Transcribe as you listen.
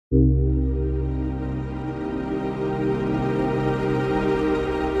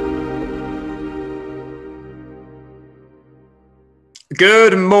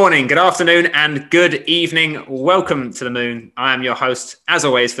Good morning, good afternoon, and good evening. Welcome to the Moon. I am your host, as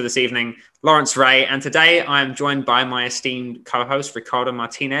always, for this evening, Lawrence Ray. And today I am joined by my esteemed co-host, Ricardo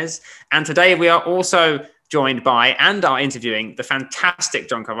Martinez. And today we are also joined by and are interviewing the fantastic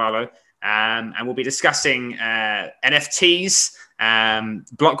John Carvalho. And we'll be discussing NFTs,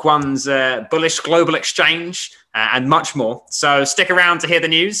 Block.One's Bullish global exchange, and much more. So stick around to hear the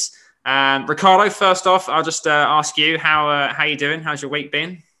news. Ricardo, first off, I'll just ask you how you doing? How's your week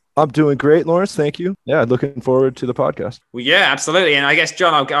been? I'm doing great, Lawrence. Thank you. Yeah, looking forward to the podcast. Well, yeah, absolutely. And I guess,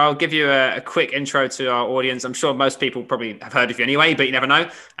 John, I'll give you a quick intro to our audience. I'm sure most people probably have heard of you anyway, but you never know.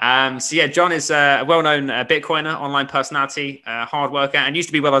 John is a well-known Bitcoiner, online personality, hard worker, and used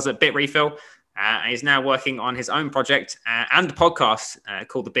to be with us at Bitrefill. He's now working on his own project and a podcast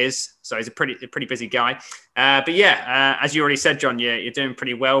called The Biz. So he's a pretty busy guy. As you already said, John, you're doing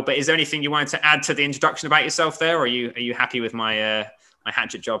pretty well. But is there anything you wanted to add to the introduction about yourself there? Or are you happy with my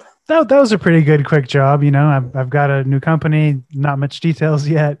hatchet job? That was a pretty good quick job. You know, I've got a new company, not much details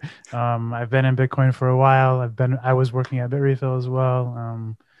yet. I've been in Bitcoin for a while. I was working at Bitrefill as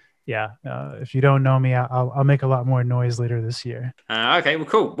well. If you don't know me, I'll make a lot more noise later this year. Okay, well,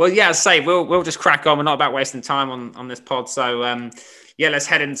 cool. Well, yeah, as I say, we'll just crack on. We're not about wasting time on this pod. So, let's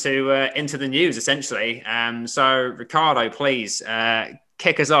head into the news essentially. So, Ricardo, please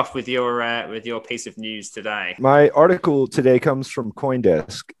kick us off with your piece of news today. My article today comes from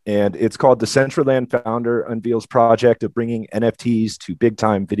CoinDesk, and it's called "Decentraland Founder Unveils Project of Bringing NFTs to Big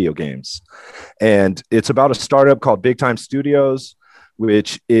Time Video Games," and it's about a startup called Big Time Studios,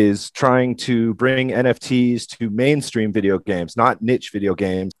 which is trying to bring NFTs to mainstream video games, not niche video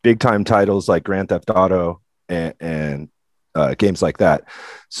games, big time titles like Grand Theft Auto and games like that.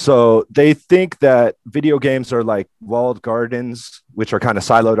 So they think that video games are like walled gardens, which are kind of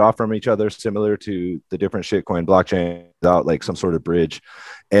siloed off from each other, similar to the different shitcoin blockchain without like some sort of bridge.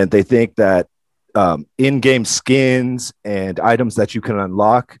 And they think that in-game skins and items that you can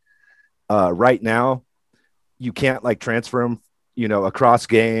unlock right now, you can't like transfer them across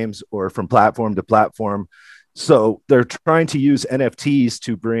games or from platform to platform. So they're trying to use NFTs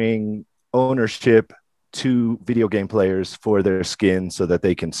to bring ownership to video game players for their skins so that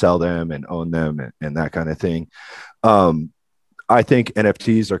they can sell them and own them and that kind of thing. I think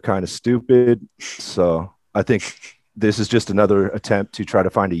NFTs are kind of stupid. So I think this is just another attempt to try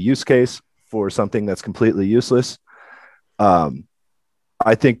to find a use case for something that's completely useless.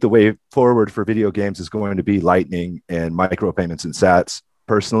 I think the way forward for video games is going to be Lightning and micropayments and sats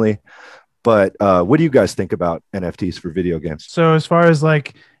personally. But what do you guys think about NFTs for video games? So as far as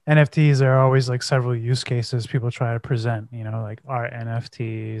like NFTs, there are always like several use cases people try to present, like art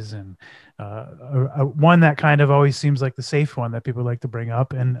NFTs, and one that kind of always seems like the safe one that people like to bring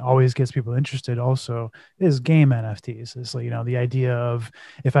up and always gets people interested also is game NFTs. It's like, the idea of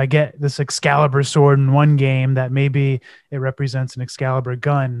if I get this Excalibur sword in one game, that maybe it represents an Excalibur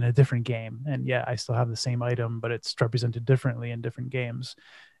gun in a different game. And yeah, I still have the same item, but it's represented differently in different games.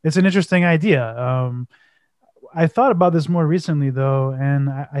 It's an interesting idea. I thought about this more recently though, and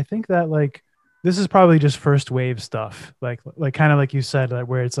I think that like this is probably just first wave stuff, like kind of like you said, like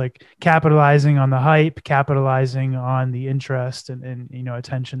where it's like capitalizing on the hype, capitalizing on the interest and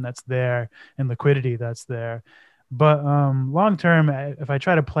attention that's there and liquidity that's there. But long term, if I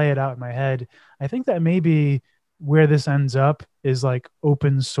try to play it out in my head, I think that maybe where this ends up is like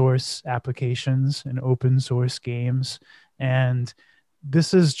open source applications and open source games. And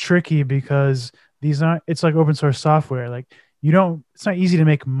this is tricky because it's like open source software. Like it's not easy to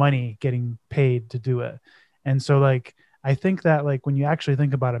make money getting paid to do it. And so like, I think that like when you actually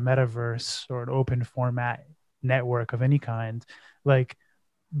think about a metaverse or an open format network of any kind, like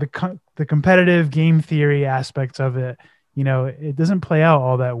the competitive game theory aspects of it, it doesn't play out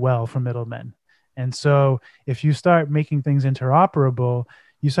all that well for middlemen. And so if you start making things interoperable,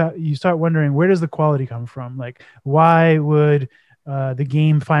 you start wondering, where does the quality come from? Like, why would the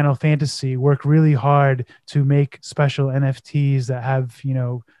game Final Fantasy work really hard to make special NFTs that have,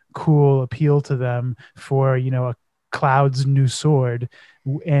 cool appeal to them for, a Cloud's new sword,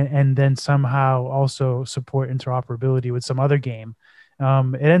 and then somehow also support interoperability with some other game?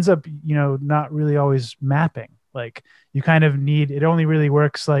 It ends up, not really always mapping. Like you kind of it only really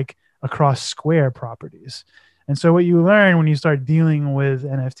works like across Square properties. And so what you learn when you start dealing with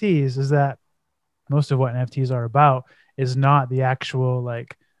NFTs is that most of what NFTs are about is not the actual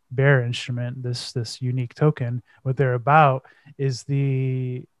like bearer instrument, this unique token. What they're about is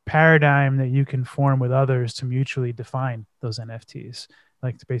the paradigm that you can form with others to mutually define those NFTs,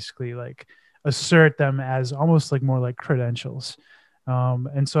 like to basically like assert them as almost like more like credentials.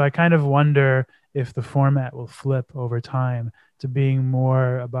 And so I kind of wonder if the format will flip over time to being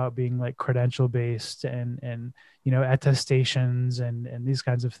more about being like credential based and attestations and these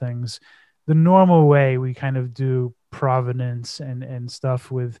kinds of things. The normal way we kind of do provenance and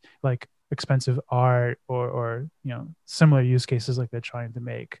stuff with like expensive art or similar use cases like they're trying to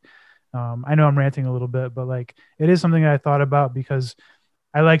make. I know I'm ranting a little bit, but like it is something that I thought about because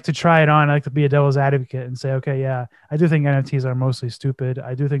I like to try it on. I like to be a devil's advocate and say, okay, yeah, I do think NFTs are mostly stupid.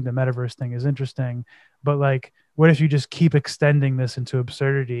 I do think the metaverse thing is interesting, but like, what if you just keep extending this into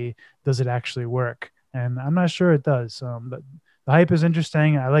absurdity? Does it actually work? And I'm not sure it does. But the hype is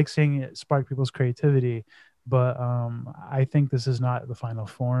interesting. I like seeing it spark people's creativity, but I think this is not the final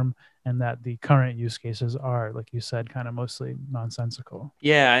form, and that the current use cases are, like you said, kind of mostly nonsensical.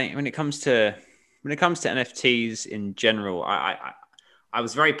 Yeah, when it comes to NFTs in general, I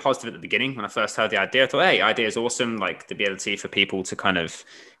was very positive at the beginning when I first heard the idea. I thought, hey, idea is awesome. Like the ability for people to kind of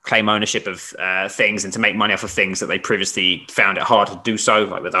claim ownership of things and to make money off of things that they previously found it hard to do so,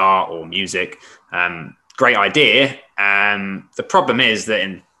 like with art or music. Great idea. The problem is that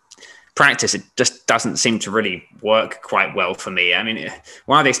in practice, it just doesn't seem to really work quite well for me. I mean,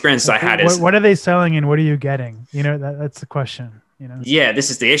 one of the experiences I had is... What are they selling and what are you getting? That's the question. Yeah,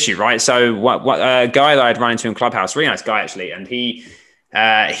 this is the issue, right? So what a guy that I'd run into in Clubhouse, really nice guy actually, and he'd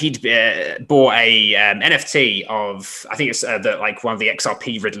bought a NFT of, I think it's like one of the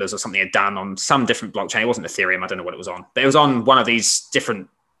XRP riddlers or something had done on some different blockchain. It wasn't Ethereum. I don't know what it was on, but it was on one of these different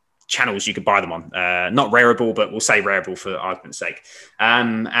channels you could buy them on. Not Rarible, but we'll say Rarible for argument's sake.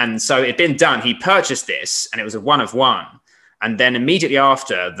 And so it'd been done. He purchased this and it was a one of one. And then immediately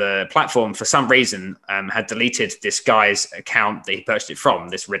after, the platform, for some reason, had deleted this guy's account that he purchased it from,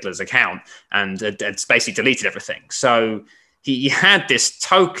 this Riddler's account, and had basically deleted everything. So he had this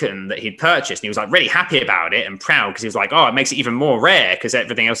token that he'd purchased, and he was like really happy about it and proud because he was like, oh, it makes it even more rare because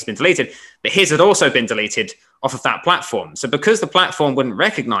everything else has been deleted. But his had also been deleted off of that platform. So because the platform wouldn't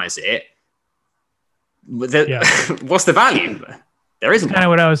recognize it, what's the value? There isn't. Kind of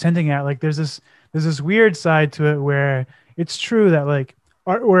what I was hinting at. Like there's this weird side to it where it's true that like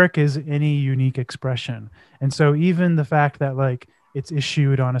artwork is any unique expression. And so even the fact that like it's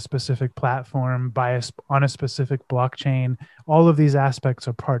issued on a specific platform on a specific blockchain, all of these aspects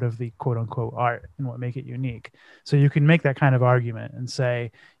are part of the quote unquote art and what make it unique. So you can make that kind of argument and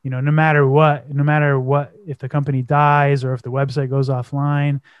say, no matter what, if the company dies or if the website goes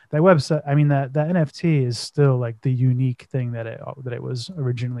offline, that NFT is still like the unique thing that it was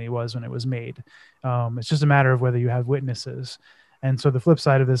originally was when it was made. It's just a matter of whether you have witnesses. And so the flip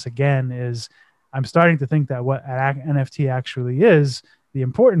side of this again is I'm starting to think that what an NFT actually is, the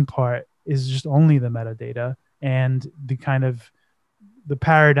important part is just only the metadata and the kind of the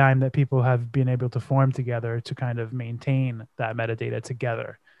paradigm that people have been able to form together to kind of maintain that metadata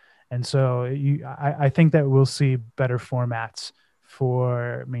together. And so I think that we'll see better formats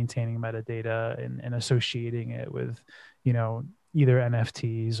for maintaining metadata and associating it with, either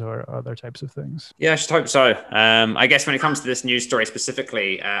NFTs or other types of things. Yeah, I should hope so. I guess when it comes to this news story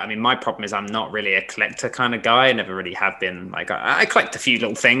specifically, my problem is I'm not really a collector kind of guy. I never really have been. Like I collect a few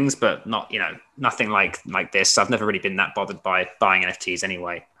little things, but not, nothing like this. I've never really been that bothered by buying NFTs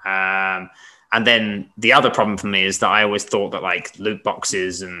anyway. And then the other problem for me is that I always thought that like loot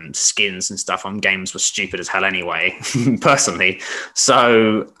boxes and skins and stuff on games were stupid as hell anyway, personally.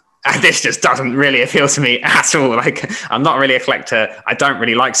 So this just doesn't really appeal to me at all. Like, I'm not really a collector. I don't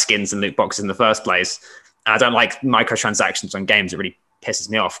really like skins and loot boxes in the first place. I don't like microtransactions on games. It really pisses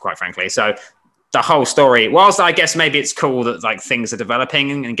me off, quite frankly. So the whole story, whilst I guess maybe it's cool that like things are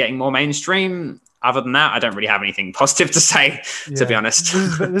developing and getting more mainstream, other than that, I don't really have anything positive to say, to be honest.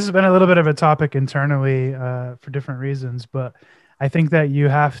 This has been a little bit of a topic internally for different reasons, but I think that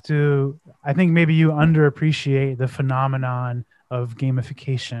I think maybe you underappreciate the phenomenon of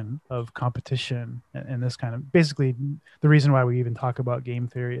gamification, of competition, and this kind of basically the reason why we even talk about game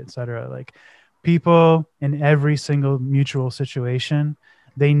theory, et cetera. Like people in every single mutual situation,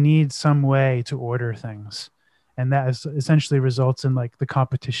 they need some way to order things. And that essentially results in like the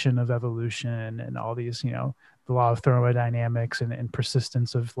competition of evolution and all these, the law of thermodynamics and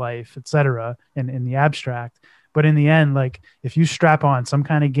persistence of life, et cetera, in the abstract. But in the end, like if you strap on some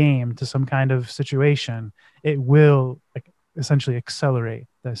kind of game to some kind of situation, it will essentially accelerate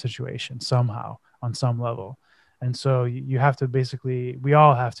that situation somehow on some level. And so you have to we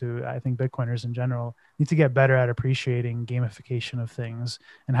all have to, I think Bitcoiners in general need to get better at appreciating gamification of things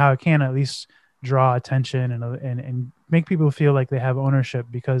and how it can at least draw attention and make people feel like they have ownership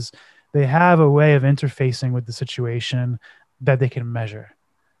because they have a way of interfacing with the situation that they can measure.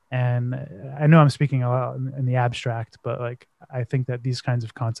 And I know I'm speaking a lot in the abstract, but like I think that these kinds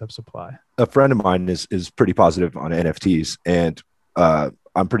of concepts apply. A friend of mine is pretty positive on NFTs, and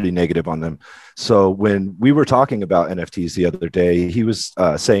I'm pretty negative on them. So when we were talking about NFTs the other day, he was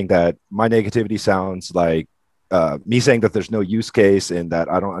saying that my negativity sounds like me saying that there's no use case and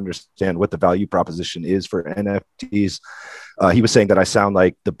that I don't understand what the value proposition is for NFTs. He was saying that I sound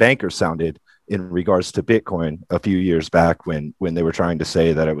like the banker sounded in regards to Bitcoin a few years back when they were trying to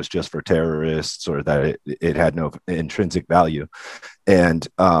say that it was just for terrorists or that it had no intrinsic value. And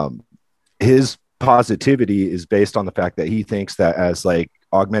his positivity is based on the fact that he thinks that as like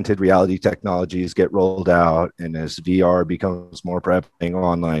augmented reality technologies get rolled out and as VR becomes more prevalent,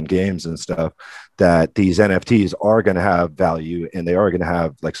 online games and stuff, that these NFTs are going to have value and they are going to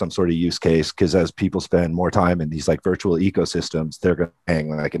have like some sort of use case, because as people spend more time in these like virtual ecosystems, they're going to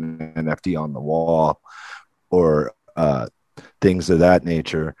hang like an NFT on the wall or things of that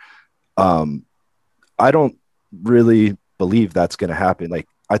nature. I don't really believe that's going to happen. Like,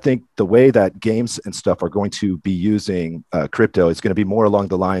 I think the way that games and stuff are going to be using crypto is going to be more along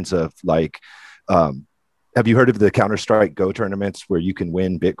the lines of like, have you heard of the Counter-Strike Go tournaments where you can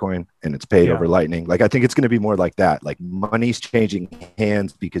win Bitcoin and it's paid over Lightning? Like, I think it's going to be more like that. Like, money's changing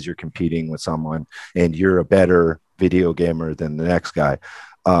hands because you're competing with someone and you're a better video gamer than the next guy.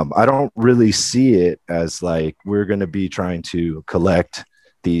 I don't really see it as like we're going to be trying to collect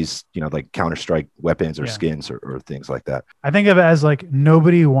these, you know, like Counter-Strike weapons or skins or things like that. I think of it as like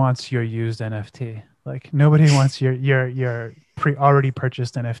nobody wants your used NFT. Like nobody wants your already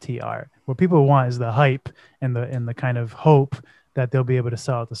purchased NFT art. What people want is the hype and the kind of hope that they'll be able to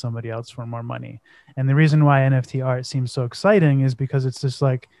sell it to somebody else for more money. And the reason why NFT art seems so exciting is because it's just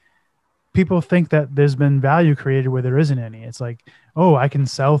like people think that there's been value created where there isn't any. It's like, oh, I can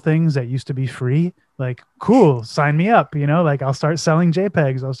sell things that used to be free. Like, cool, sign me up, you know, like I'll start selling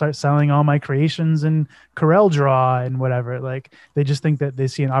JPEGs. I'll start selling all my creations in CorelDRAW and whatever. Like they just think that they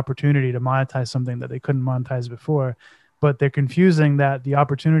see an opportunity to monetize something that they couldn't monetize before, but they're confusing that the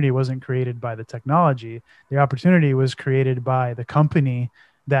opportunity wasn't created by the technology. The opportunity was created by the company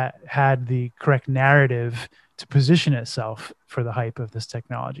that had the correct narrative to position itself for the hype of this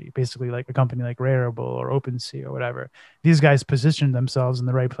technology. Basically like a company like Rarible or OpenSea or whatever. These guys positioned themselves in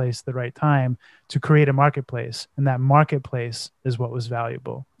the right place at the right time to create a marketplace. And that marketplace is what was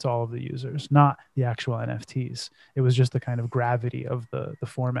valuable to all of the users, not the actual NFTs. It was just the kind of gravity of the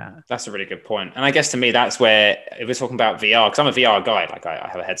format. That's a really good point. And I guess to me, that's where, if we're talking about VR, because I'm a VR guy, like I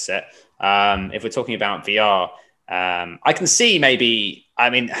have a headset. If we're talking about VR, I can see maybe, I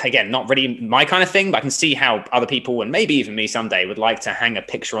mean, again, not really my kind of thing, but I can see how other people, and maybe even me someday, would like to hang a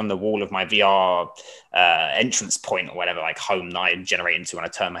picture on the wall of my VR entrance point or whatever, like home that I generate into when I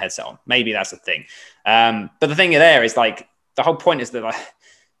turn my headset on. Maybe that's a thing. But the thing there is like, the whole point is that like,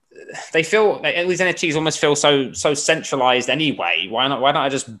 they feel like these NFTs almost feel so centralized anyway. Why not I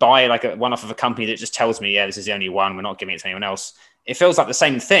just buy like one off of a company that just tells me, yeah, this is the only one, we're not giving it to anyone else. It feels like the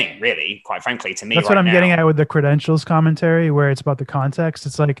same thing, really, quite frankly, to me. That's what I'm getting at with the credentials commentary, where it's about the context.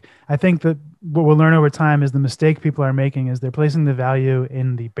 It's like, I think that what we'll learn over time is the mistake people are making is they're placing the value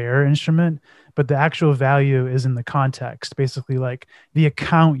in the bearer instrument, but the actual value is in the context. Basically, like the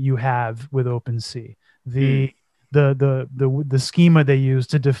account you have with OpenSea, the schema they use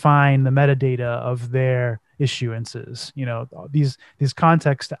to define the metadata of their issuances, you know, these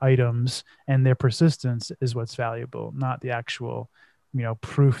context items and their persistence is what's valuable, not the actual, you know,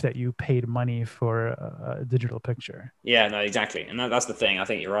 proof that you paid money for a digital picture. Yeah, no, exactly. And that's the thing. I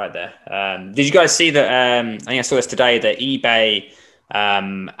think you're right there. Did you guys see that? I think I saw this today that eBay,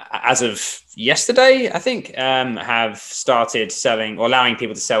 as of yesterday, I think, have started selling or allowing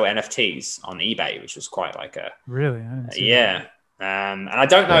people to sell NFTs on eBay, which was quite like a really, I didn't see yeah. And I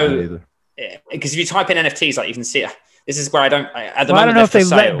don't know, because if you type in NFTs, like you can see, this is where I don't know if they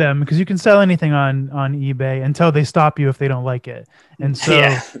let them, because you can sell anything on eBay until they stop you if they don't like it. And so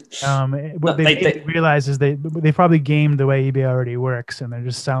what they realize is they probably gamed the way eBay already works, and they're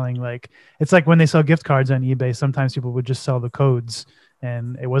just selling like, it's like when they sell gift cards on eBay, sometimes people would just sell the codes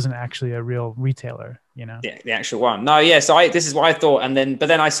and it wasn't actually a real retailer, you know? Yeah, the actual one. No, yeah. So this is what I thought. But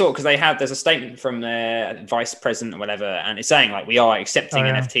then I saw, because there's a statement from the vice president or whatever, and it's saying like, we are accepting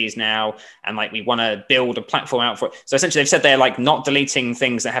NFTs now, and like, we want to build a platform out for it. So essentially they've said they're like not deleting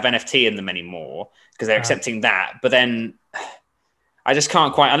things that have NFT in them anymore because they're accepting that. But then I just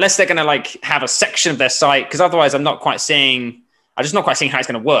can't quite, unless they're going to like have a section of their site, because otherwise I'm just not quite seeing how it's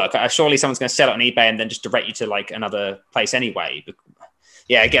going to work. Surely someone's going to sell it on eBay and then just direct you to like another place anyway.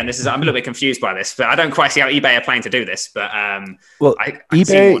 Yeah, again, I'm a little bit confused by this, but I don't quite see how eBay are planning to do this. But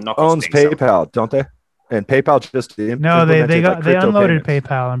eBay owns PayPal, don't they? And PayPal just No, they crypto unloaded payments.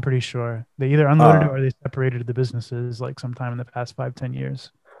 PayPal. I'm pretty sure they either unloaded it or they separated the businesses like sometime in the past 5-10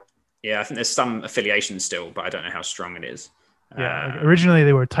 years. Yeah, I think there's some affiliation still, but I don't know how strong it is. Yeah, like originally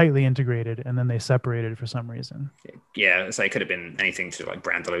they were tightly integrated, and then they separated for some reason. Yeah, so it could have been anything to like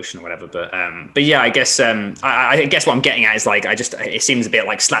brand dilution or whatever. But yeah, I guess I guess what I'm getting at is like it seems a bit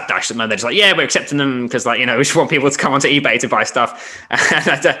like slapdash at the moment. They're just like, yeah, we're accepting them because like we just want people to come onto eBay to buy stuff. And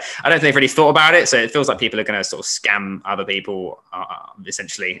I don't think they've really thought about it. So it feels like people are going to sort of scam other people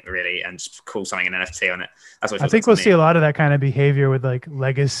essentially, really, and just call something an NFT on it. That's what I think we'll see a lot of that kind of behavior with like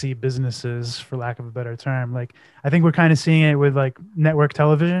legacy businesses, for lack of a better term. Like I think we're kind of seeing it with like network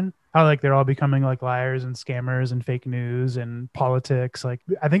television, how like they're all becoming like liars and scammers and fake news and politics. Like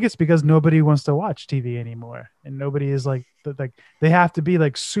I think it's because nobody wants to watch TV anymore, and nobody is like they have to be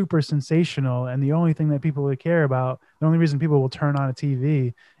like super sensational, and the only thing that people would care about, the only reason people will turn on a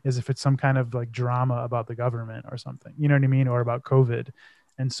TV is if it's some kind of like drama about the government or something, you know what I mean, or about COVID.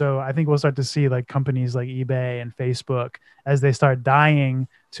 And so I think we'll start to see like companies like eBay and Facebook, as they start dying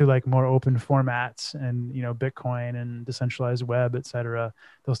to like more open formats and, Bitcoin and decentralized web, et cetera,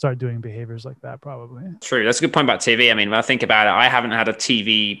 they'll start doing behaviors like that probably. True. That's a good point about TV. I mean, when I think about it, I haven't had a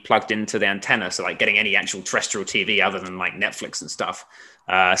TV plugged into the antenna. So like getting any actual terrestrial TV other than like Netflix and stuff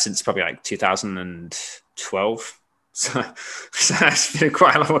since probably like 2012. So it's been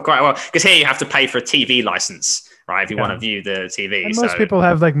quite a while. Because here you have to pay for a TV license, right, if you want to view the TV. And most people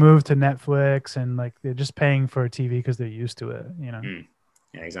have like moved to Netflix, and like they're just paying for a TV because they're used to it,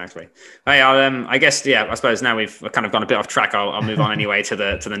 Yeah, exactly. Hey, I guess, I suppose now we've kind of gone a bit off track. I'll move on anyway to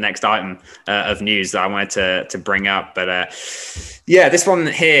the next item of news that I wanted to bring up. But this one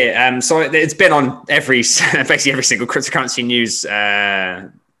here. So it's been on basically every single cryptocurrency news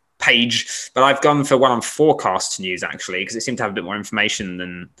page, but I've gone for one on forecast news actually, because it seemed to have a bit more information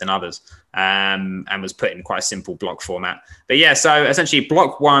than others, and was put in quite a simple block format. But yeah, so essentially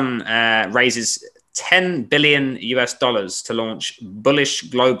Block.One raises $10 billion to launch Bullish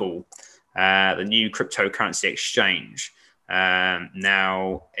Global, the new cryptocurrency exchange.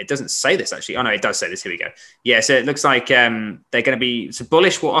 Now it doesn't say this actually. Oh no, it does say this. Here we go. Yeah, so it looks like they're going to be. So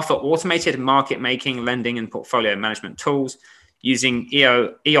Bullish will offer automated market making, lending, and portfolio management tools using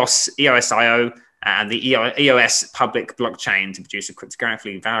EOSIO and the EOS public blockchain to produce a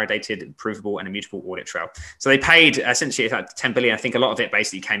cryptographically validated, provable, and immutable audit trail. So they paid essentially like 10 billion. I think a lot of it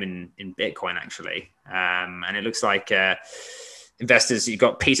basically came in Bitcoin actually. And it looks like investors, you've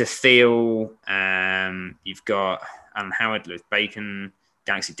got Peter Thiel, you've got Alan Howard, Lewis Bacon,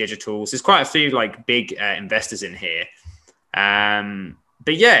 Galaxy Digital. So there's quite a few like big investors in here.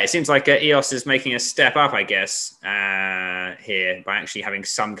 But yeah, it seems like EOS is making a step up, I guess, here by actually having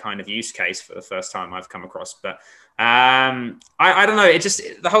some kind of use case for the first time I've come across. But I don't know. It just,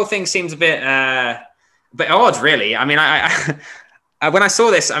 the whole thing seems a bit odd, really. I mean, I when I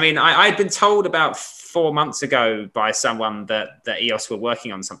saw this, I mean, I'd been told about 4 months ago by someone that EOS were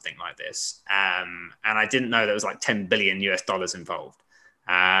working on something like this, and I didn't know there was like $10 billion involved.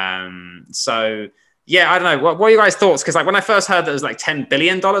 So. Yeah, I don't know. What are your guys' thoughts? Because like when I first heard that it was like $10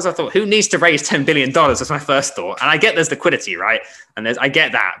 billion, I thought, who needs to raise $10 billion? That's my first thought. And I get there's liquidity, right? And I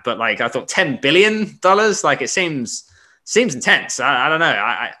get that. But like I thought $10 billion, like it seems intense. I don't know.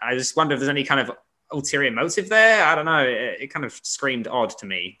 I just wonder if there's any kind of ulterior motive there. I don't know. It kind of screamed odd to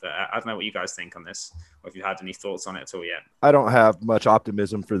me. But I don't know what you guys think on this, or if you had any thoughts on it at all yet. I don't have much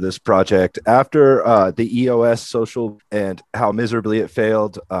optimism for this project. After the EOS social and how miserably it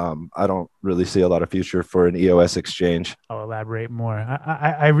failed, I don't really see a lot of future for an EOS exchange. I'll elaborate more.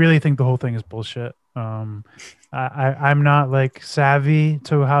 I really think the whole thing is bullshit. I'm not like savvy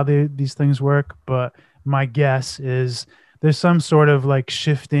to how these things work, but my guess is there's some sort of like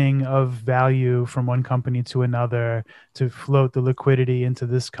shifting of value from one company to another to float the liquidity into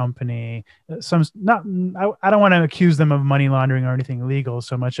this company. I don't want to accuse them of money laundering or anything illegal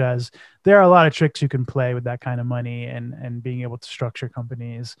so much as there are a lot of tricks you can play with that kind of money and being able to structure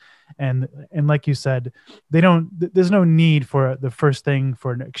companies. And like you said, there's no need for the first thing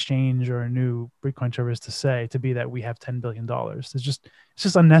for an exchange or a new Bitcoin service to be that we have $10 billion. It's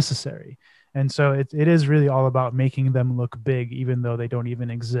just unnecessary. And so it is really all about making them look big, even though they don't even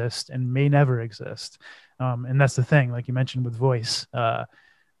exist and may never exist. And that's the thing, like you mentioned with Voice,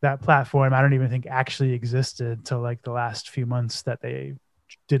 that platform, I don't even think actually existed till like the last few months that they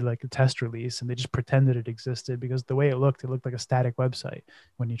did like a test release, and they just pretended it existed because the way it looked like a static website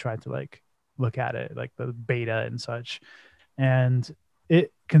when you tried to like look at it, like the beta and such. And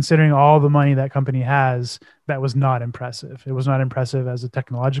considering all the money that company has, that was not impressive. It was not impressive as a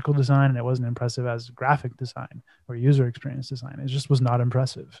technological design, and it wasn't impressive as graphic design or user experience design. It just was not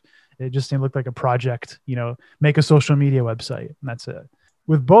impressive. It just looked like a project, make a social media website and that's it.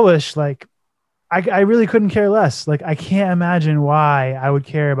 With Bullish, like I really couldn't care less. Like I can't imagine why I would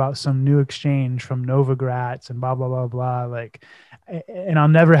care about some new exchange from Novogratz and blah, blah, blah, blah. Like, and I'll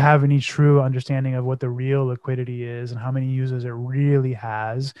never have any true understanding of what the real liquidity is and how many users it really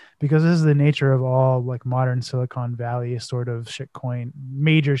has, because this is the nature of all like modern Silicon Valley sort of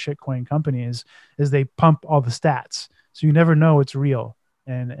major shitcoin companies, is they pump all the stats. So you never know what's real.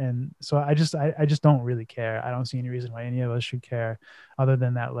 And so I just don't really care. I don't see any reason why any of us should care, other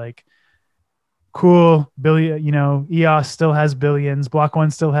than that, like, cool, billion, EOS still has billions, Block.One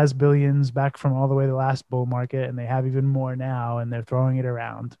still has billions back from all the way to the last bull market, and they have even more now, and they're throwing it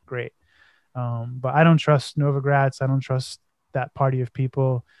around. Great. But I don't trust Novogratz. I don't trust that party of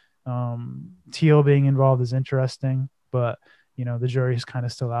people. Thiel being involved is interesting, but the jury's kind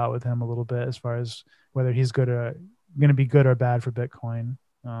of still out with him a little bit as far as whether he's going to be good or bad for Bitcoin.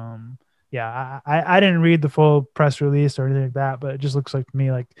 I didn't read the full press release or anything like that, but it just looks like to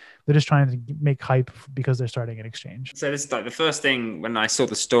me like they're just trying to make hype because they're starting an exchange. So this is like the first thing when I saw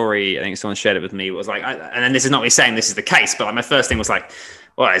the story, I think someone shared it with me, was like, and then this is not me saying this is the case, but like my first thing was like,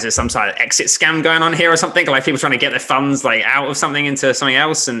 well, is there some sort of exit scam going on here or something? Like people trying to get their funds like out of something into something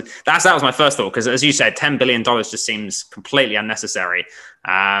else. And that was my first thought, because as you said, $10 billion just seems completely unnecessary.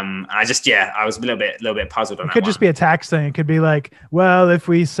 I was a little bit puzzled on that. It could just be a tax thing. It could be like, well, if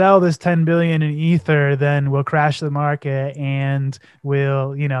we sell this 10 billion in Ether, then we'll crash the market and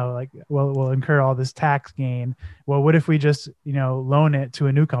we'll incur all this tax gain. Well, what if we just, loan it to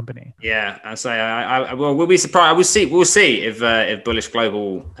a new company? Yeah, I say, we'll be surprised. We'll see if Bullish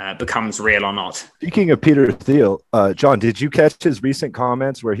Global becomes real or not. Speaking of Peter Thiel, John, did you catch his recent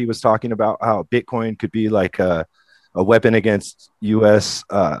comments where he was talking about how Bitcoin could be like a weapon against U.S.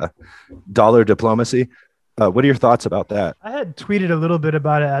 Dollar diplomacy? What are your thoughts about that? I had tweeted a little bit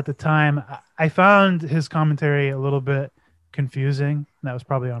about it at the time. I found his commentary a little bit confusing. That was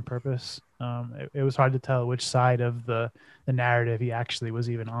probably on purpose. It was hard to tell which side of the narrative he actually was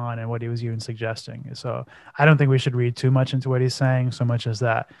even on and what he was even suggesting. So I don't think we should read too much into what he's saying, so much as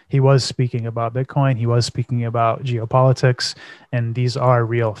that he was speaking about Bitcoin. He was speaking about geopolitics, and these are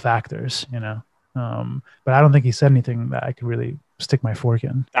real factors, but I don't think he said anything that I could really stick my fork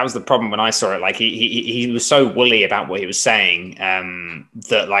in. That was the problem when I saw it. Like he was so woolly about what he was saying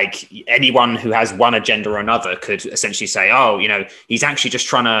that like anyone who has one agenda or another could essentially say, oh, he's actually just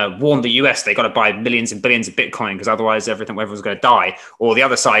trying to warn the US they got to buy millions and billions of Bitcoin because otherwise everyone's going to die. Or the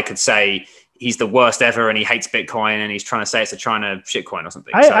other side could say he's the worst ever and he hates Bitcoin and he's trying to say it's a China shitcoin or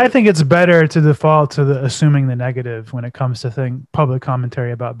something. I think it's better to default to assuming the negative when it comes to public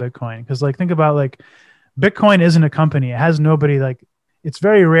commentary about Bitcoin. Because think about Bitcoin isn't a company. It has nobody it's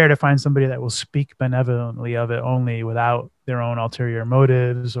very rare to find somebody that will speak benevolently of it only without their own ulterior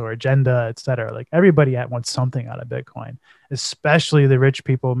motives or agenda, et cetera. Everybody wants something out of Bitcoin, especially the rich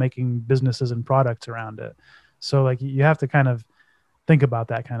people making businesses and products around it. So you have to kind of think about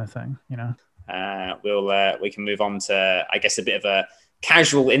that kind of thing, we can move on to, I guess, a bit of a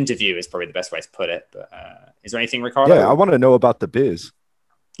casual interview is probably the best way to put it. But is there anything, Ricardo? Yeah, I want to know about the biz.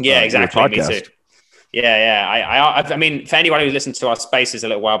 Yeah, exactly. Me too. Yeah. I mean, for anyone who listened to our spaces a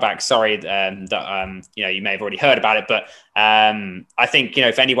little while back, sorry that you may have already heard about it, but I think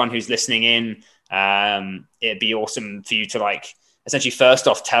for anyone who's listening in, it'd be awesome for you to essentially first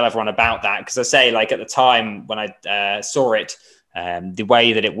off tell everyone about that, because I say at the time when I saw it, the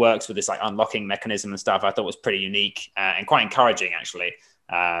way that it works with this unlocking mechanism and stuff, I thought was pretty unique and quite encouraging actually.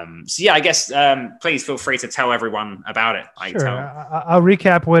 I guess please feel free to tell everyone about it. Sure. I'll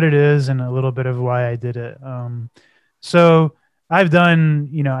recap what it is and a little bit of why I did it. So I've done,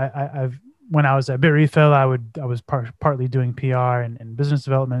 I've when I was at Bitrefill, I was partly doing PR and business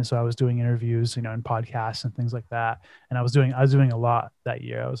development. So I was doing interviews, and podcasts and things like that. And I was doing a lot that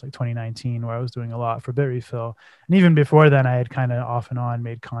year. I was 2019 where I was doing a lot for Bitrefill. And even before then, I had kind of off and on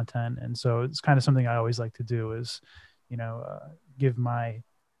made content. And so it's kind of something I always like to do is, give my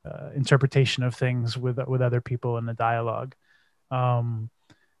interpretation of things with other people in the dialogue.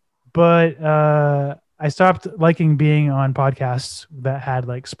 But I stopped liking being on podcasts that had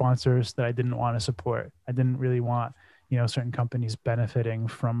sponsors that I didn't want to support. I didn't really want, certain companies benefiting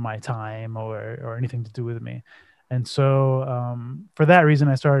from my time or anything to do with me. And so for that reason,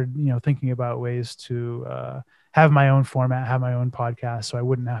 I started, thinking about ways to have my own format, have my own podcast, so I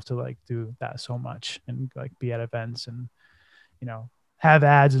wouldn't have to do that so much and be at events and, have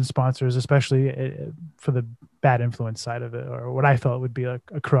ads and sponsors, especially for the bad influence side of it, or what I felt would be a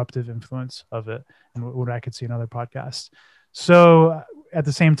corruptive influence of it, and what I could see in other podcasts. So at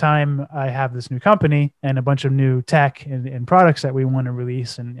the same time, I have this new company and a bunch of new tech and products that we want to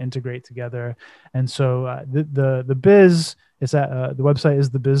release and integrate together. And so the biz is at the website is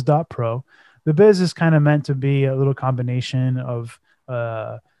thebiz.pro. The biz is kind of meant to be a little combination of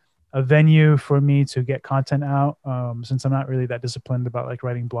a venue for me to get content out. Since I'm not really that disciplined about like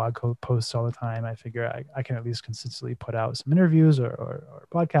writing blog posts all the time, I figure I can at least consistently put out some interviews or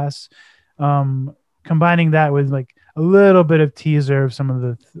podcasts. Combining that with like a little bit of teaser of some of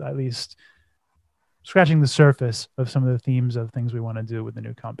the, at least scratching the surface of some of the themes of things we want to do with the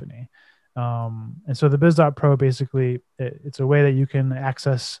new company. And so the biz.pro, basically, it's a way that you can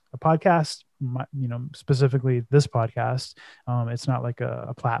access a podcast, specifically this podcast. It's not like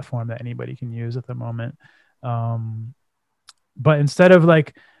a platform that anybody can use at the moment. But instead of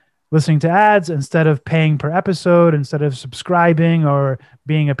like listening to ads, instead of paying per episode, instead of subscribing or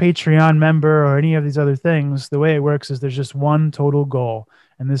being a Patreon member or any of these other things, the way it works is there's just one total goal.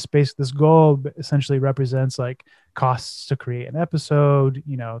 And this goal essentially represents like costs to create an episode,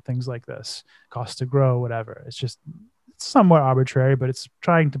 things like this, costs to grow, whatever. It's somewhat arbitrary, but it's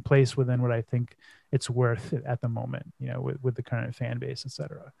trying to place within what I think it's worth at the moment, with the current fan base,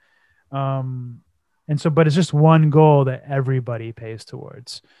 etc. But it's just one goal that everybody pays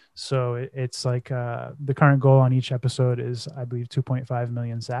towards. So it's like the current goal on each episode is, I believe, 2.5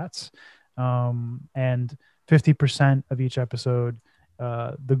 million sats. And 50% of each episode,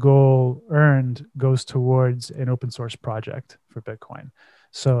 the goal earned goes towards an open source project for Bitcoin.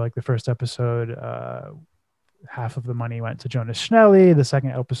 So like the first episode, half of the money went to Jonas Schnelli. The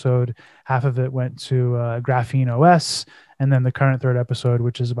second episode, half of it went to Graphene OS. And then the current third episode,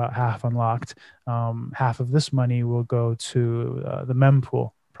 which is about half unlocked, half of this money will go to the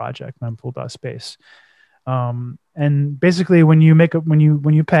mempool project, mempool.space. And basically, when you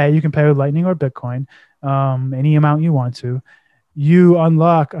pay, you can pay with Lightning or Bitcoin, any amount you want to. You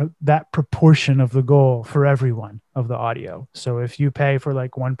unlock that proportion of the goal for everyone of the audio. So if you pay for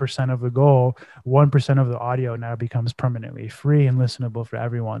like 1% of the goal, 1% of the audio now becomes permanently free and listenable for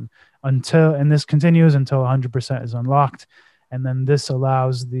everyone and this continues until 100% is unlocked. And then this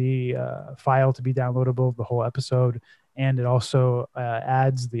allows the file to be downloadable of the whole episode. And it also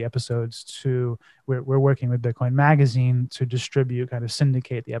adds the episodes to, we're working with Bitcoin Magazine to distribute, kind of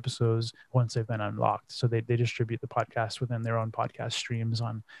syndicate the episodes once they've been unlocked. So they distribute the podcast within their own podcast streams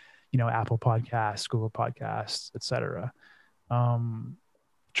on, Apple Podcasts, Google Podcasts, etc.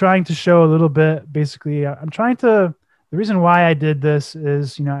 Trying to show a little bit, basically, the reason why I did this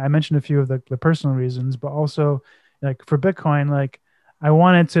is, I mentioned a few of the personal reasons, but also like for Bitcoin, like I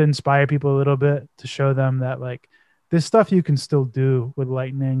wanted to inspire people a little bit to show them that like, there's stuff you can still do with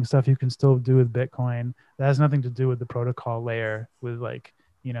Lightning, stuff you can still do with Bitcoin that has nothing to do with the protocol layer, with like,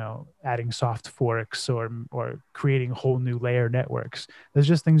 adding soft forks or creating whole new layer networks. There's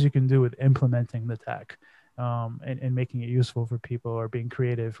just things you can do with implementing the tech and making it useful for people, or being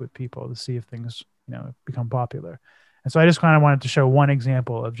creative with people to see if things, become popular. And so I just kind of wanted to show one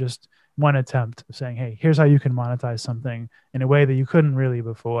example of just one attempt of saying, hey, here's how you can monetize something in a way that you couldn't really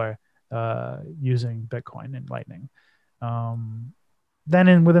before using Bitcoin and Lightning.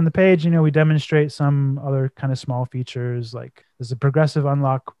 Then within the page, we demonstrate some other kind of small features, like there's a progressive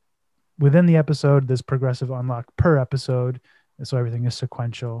unlock within the episode, there's progressive unlock per episode. And so everything is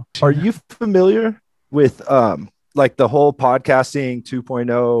sequential. Are you familiar with like the whole podcasting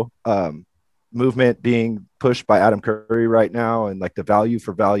 2.0 movement being pushed by Adam Curry right now, and like the value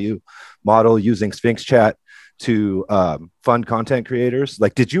for value model using Sphinx Chat to fund content creators?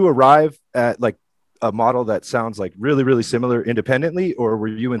 Like, did you arrive at like a model that sounds like really, really similar independently, or were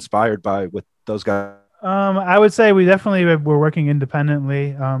you inspired by what those guys? I would say we definitely were working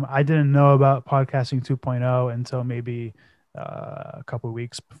independently. I didn't know about podcasting 2.0 until maybe a couple of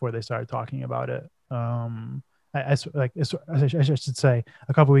weeks before they started talking about it. I should say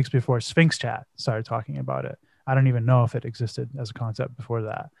a couple of weeks before Sphinx Chat started talking about it. I don't even know if it existed as a concept before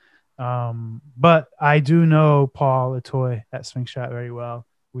that. But I do know Paul Atoy at Sphinx Chat very well.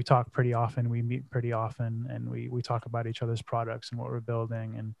 We talk pretty often, we meet pretty often, and we talk about each other's products and what we're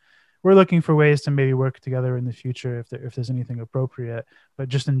building. And we're looking for ways to maybe work together in the future if there's anything appropriate, but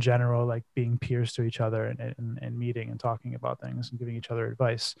just in general, like being peers to each other and meeting and talking about things and giving each other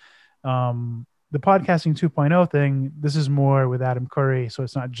advice. The podcasting 2.0 thing, this is more with Adam Curry, so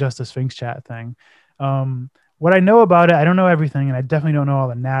it's not just a Sphinx Chat thing. What I know about it, I don't know everything, and I definitely don't know all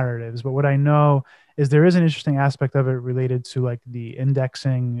the narratives, but what I know is there is an interesting aspect of it related to like the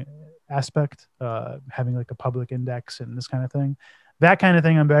indexing aspect, having like a public index and this kind of thing. That kind of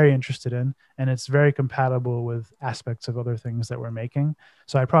thing I'm very interested in, and it's very compatible with aspects of other things that we're making.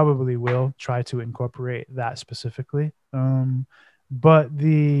 So I probably will try to incorporate that specifically. but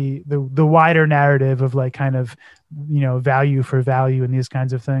the wider narrative of like kind of, value for value and these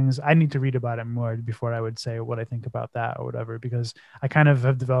kinds of things, I need to read about it more before I would say what I think about that or whatever, because I kind of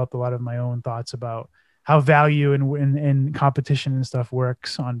have developed a lot of my own thoughts about how value and competition and stuff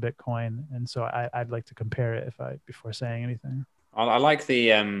works on Bitcoin. And so I'd like to compare it before saying anything. I like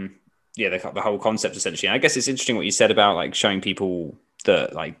the whole concept essentially. And I guess it's interesting what you said about like showing people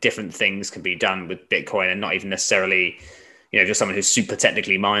that like different things can be done with Bitcoin and not even necessarily, just someone who's super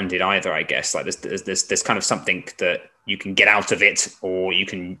technically minded either, I guess. Like there's kind of something that you can get out of it, or you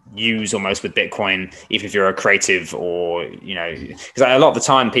can use almost with Bitcoin, even if you're a creative, or, because a lot of the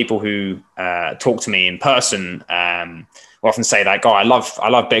time people who talk to me in person will often say like, oh, I love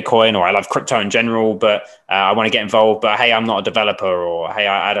Bitcoin, or I love crypto in general, but I want to get involved, but hey, I'm not a developer, or hey,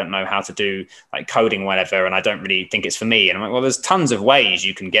 I don't know how to do like coding or whatever, and I don't really think it's for me. And I'm like, well, there's tons of ways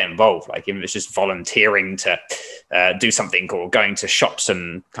you can get involved. Like even if it's just volunteering to do something, or going to shops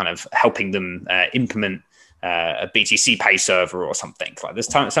and kind of helping them implement a BTC Pay server or something. Like there's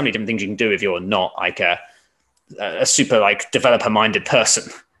so many different things you can do if you're not like a super like developer minded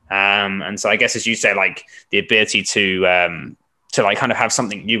person. And so I guess, as you say, like the ability to like kind of have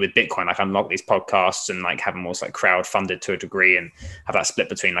something new with Bitcoin, like unlock these podcasts and like have them also like crowd funded to a degree, and have that split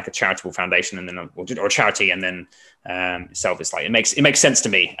between like a charitable foundation and then or a charity, and then itself, is like it makes sense to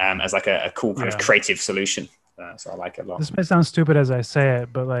me as like a cool kind of creative solution. So I like it a lot. This may sound stupid as I say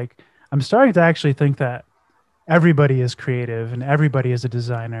it, but like I'm starting to actually think that everybody is creative and everybody is a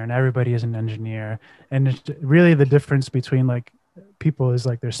designer and everybody is an engineer, and it's really the difference between like people is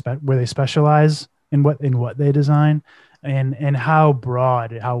like where they specialize in what they design, and how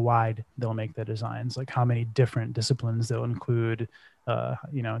wide they'll make their designs, like how many different disciplines they'll include,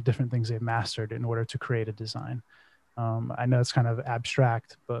 different things they've mastered in order to create a design. I know it's kind of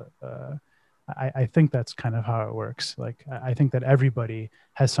abstract, but I think that's kind of how it works. Like, I think that everybody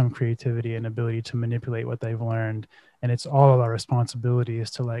has some creativity and ability to manipulate what they've learned. And it's all of our responsibility is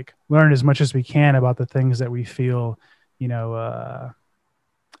to like learn as much as we can about the things that we feel,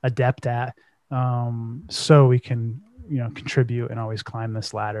 adept at, so we can, contribute and always climb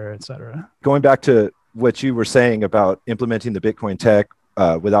this ladder, et cetera. Going back to what you were saying about implementing the Bitcoin tech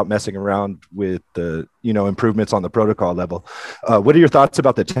without messing around with the, improvements on the protocol level. What are your thoughts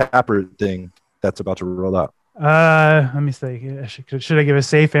about the Taproot thing that's about to roll out? Let me think. Should I give a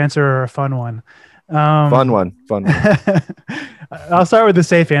safe answer or a fun one? Fun one. I'll start with the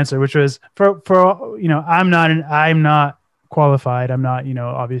safe answer, which was for I'm not qualified. I'm not,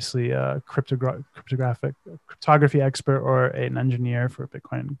 obviously a cryptography expert or an engineer for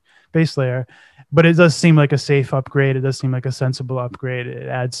Bitcoin base layer, but it does seem like a safe upgrade. It does seem like a sensible upgrade. It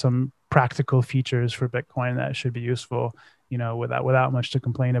adds some practical features for Bitcoin that should be useful, without much to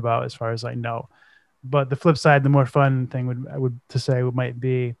complain about as far as I know. But the flip side, the more fun thing might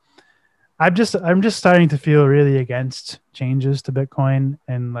be, I'm just starting to feel really against changes to Bitcoin.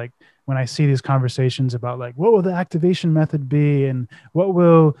 And like when I see these conversations about like, what will the activation method be? And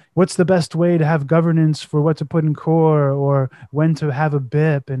what's the best way to have governance for what to put in core, or when to have a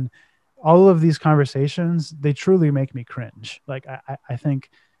BIP, and all of these conversations, they truly make me cringe. Like, I think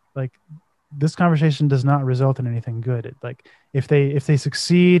like this conversation does not result in anything good. Like if they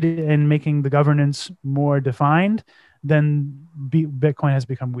succeed in making the governance more defined, then Bitcoin has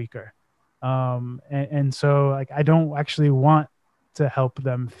become weaker. And so like, I don't actually want to help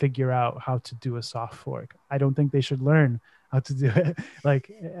them figure out how to do a soft fork. I don't think they should learn how to do it.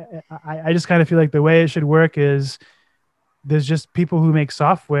 Like, I just kind of feel like the way it should work is there's just people who make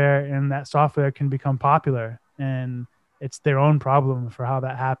software, and that software can become popular, and it's their own problem for how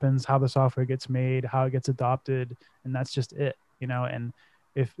that happens, how the software gets made, how it gets adopted. And that's just it, and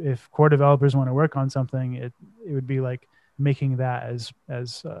if core developers want to work on something, it would be like making that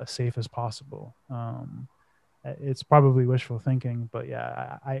as safe as possible. It's probably wishful thinking, but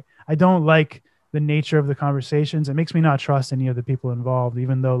yeah, I don't like the nature of the conversations. It makes me not trust any of the people involved,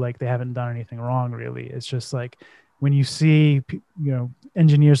 even though like they haven't done anything wrong really. It's just like when you see,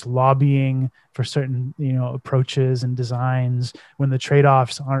 engineers lobbying for certain, approaches and designs, when the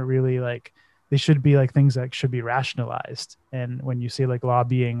trade-offs aren't really like, they should be like things that should be rationalized. And when you see like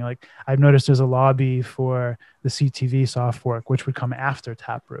lobbying, like I've noticed there's a lobby for the CTV soft fork, which would come after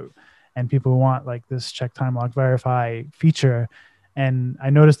Taproot. And people want like this check time lock verify feature. And I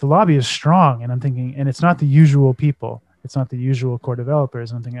noticed the lobby is strong, and I'm thinking, and it's not the usual people. It's not the usual core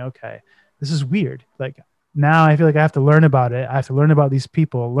developers. And I'm thinking, okay, this is weird. Like now I feel like I have to learn about it. I have to learn about these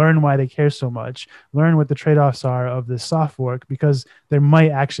people, learn why they care so much, learn what the trade-offs are of this soft fork, because there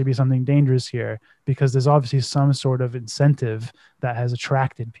might actually be something dangerous here, because there's obviously some sort of incentive that has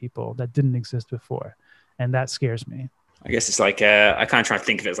attracted people that didn't exist before. And that scares me. I guess it's like I kind of try to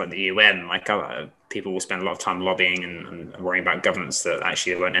think of it as like the UN. Like people will spend a lot of time lobbying and worrying about governments that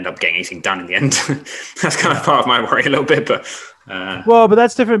actually won't end up getting anything done in the end. That's kind of part of my worry a little bit. But well, but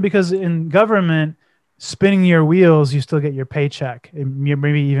that's different because in government, spinning your wheels, you still get your paycheck. You're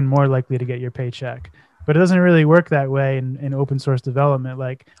maybe even more likely to get your paycheck. But it doesn't really work that way in open source development.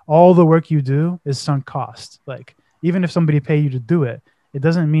 Like all the work you do is sunk cost. Like even if somebody pay you to do it, it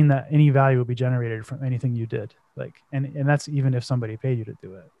doesn't mean that any value will be generated from anything you did. Like, and that's even if somebody paid you to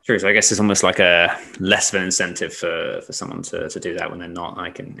do it. True. So I guess it's almost like a less of an incentive for someone to do that when they're not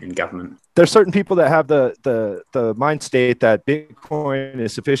like in government. There's certain people that have the mind state that Bitcoin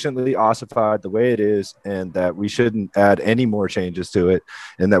is sufficiently ossified the way it is, and that we shouldn't add any more changes to it,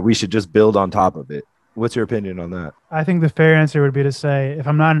 and that we should just build on top of it. What's your opinion on that? I think the fair answer would be to say, if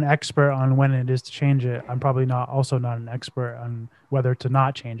I'm not an expert on when it is to change it, I'm probably also not an expert on whether to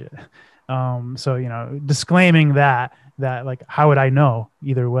not change it. So, you know, disclaiming that like, how would I know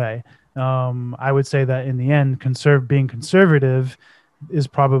either way? I would say that in the end, being conservative is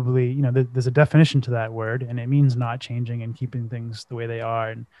probably, you know, there's a definition to that word, and it means not changing and keeping things the way they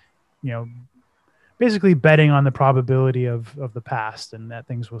are. And, you know, basically betting on the probability of the past and that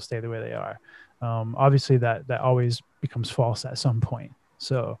things will stay the way they are. Obviously that always becomes false at some point.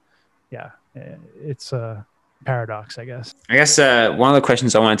 So yeah, it's a paradox, I guess. I guess one of the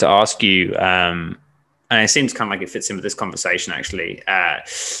questions I wanted to ask you, and it seems kind of like it fits in with this conversation actually,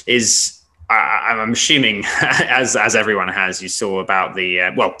 is I'm assuming, as everyone has, you saw about the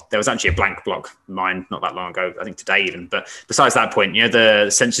there was actually a blank block mine not that long ago, I think today even. But besides that point, you know, the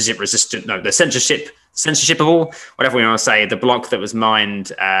censorshipable, whatever we want to say, the block that was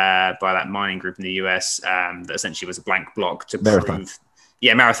mined by that mining group in the US, that essentially was a blank block to prove,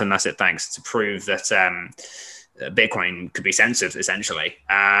 Marathon, that's it, thanks, to prove that Bitcoin could be censored, essentially.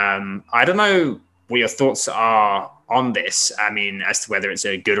 I don't know what your thoughts are on this. I mean, as to whether it's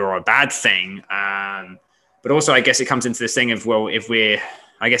a good or a bad thing. But also, I guess it comes into this thing of, well, if we're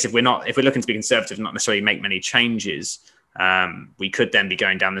looking to be conservative, not necessarily make many changes, we could then be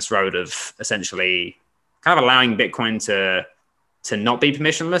going down this road of essentially kind of allowing Bitcoin to not be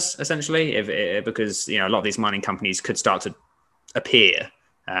permissionless, essentially, because, you know, a lot of these mining companies could start to appear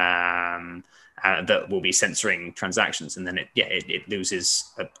that will be censoring transactions, and then it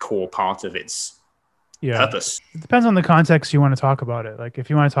loses a core part of its purpose. It depends on the context you want to talk about it. Like if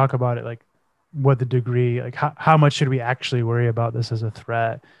you want to talk about it, like what the degree, like how much should we actually worry about this as a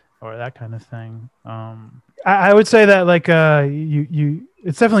threat or that kind of thing. I would say that like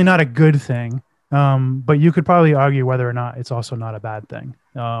it's definitely not a good thing, but you could probably argue whether or not it's also not a bad thing.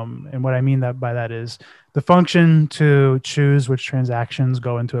 And what I mean by that is the function to choose which transactions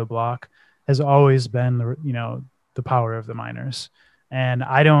go into a block has always been the power of the miners. And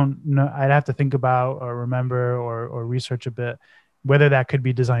I don't know, I'd have to think about or remember or research a bit whether that could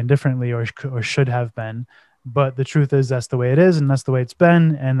be designed differently or should have been. But the truth is that's the way it is, and that's the way it's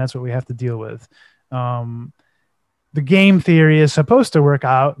been, and that's what we have to deal with. The game theory is supposed to work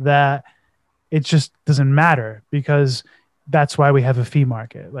out that it just doesn't matter, because that's why we have a fee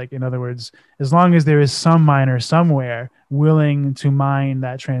market. Like, in other words, as long as there is some miner somewhere willing to mine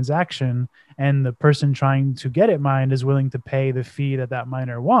that transaction, and the person trying to get it mined is willing to pay the fee that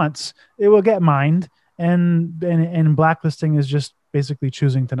miner wants, it will get mined. And blacklisting is just basically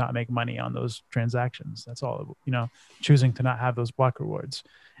choosing to not make money on those transactions. That's all, choosing to not have those block rewards.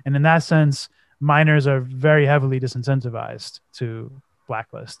 And in that sense, miners are very heavily disincentivized to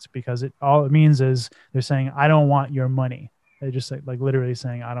blacklist, because all it means is they're saying, I don't want your money. They're just like literally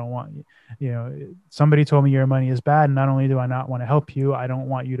saying, I don't want you. Somebody told me your money is bad, and not only do I not want to help you, I don't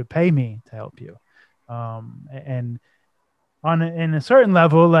want you to pay me to help you. And in a certain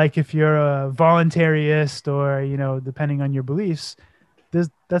level, like if you're a voluntarist or, depending on your beliefs,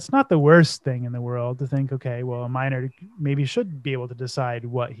 that's not the worst thing in the world to think, okay, well, a miner maybe should be able to decide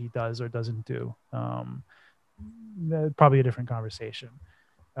what he does or doesn't do. Probably a different conversation.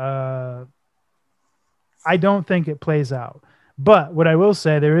 I don't think it plays out. But what I will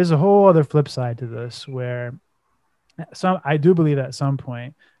say, there is a whole other flip side to this, where I do believe at some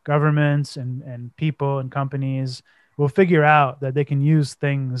point governments and people and companies will figure out that they can use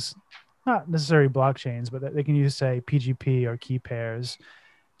things, not necessarily blockchains, but that they can use, say, PGP or key pairs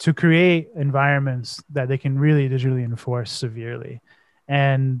to create environments that they can really digitally enforce severely.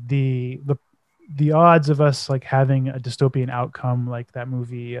 And the odds of us like having a dystopian outcome like that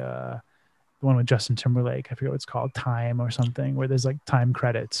movie, the one with Justin Timberlake. I forget what it's called, Time or something, where there's like time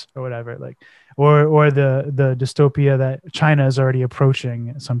credits or whatever. Like, or the dystopia that China is already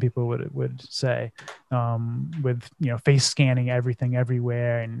approaching. Some people would say, with face scanning everything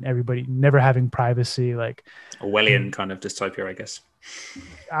everywhere and everybody never having privacy. Like Orwellian kind of dystopia, I guess.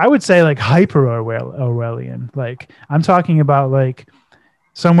 I would say like hyper Orwellian. Like I'm talking about like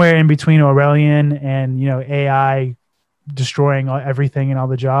somewhere in between Orwellian and AI destroying everything and all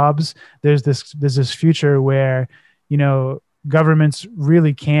the jobs. There's this future where governments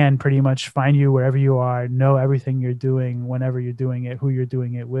really can pretty much find you wherever you are, know everything you're doing, whenever you're doing it, who you're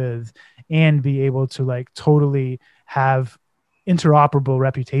doing it with, and be able to like totally have interoperable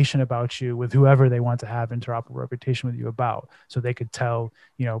reputation about you with whoever they want to have interoperable reputation with you about. So they could tell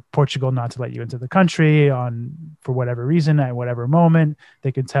Portugal not to let you into the country for whatever reason at whatever moment.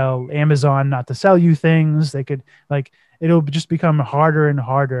 They could tell Amazon not to sell you things. They could it'll just become harder and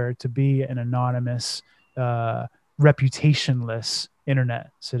harder to be an anonymous reputationless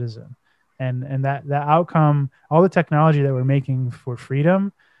internet citizen. And that outcome, all the technology that we're making for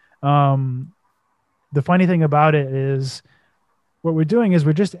freedom, the funny thing about it is what we're doing is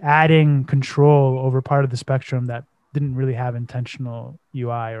we're just adding control over part of the spectrum that didn't really have intentional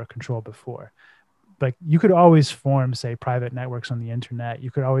UI or control before. Like you could always form, say, private networks on the internet.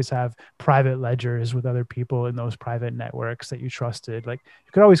 You could always have private ledgers with other people in those private networks that you trusted. Like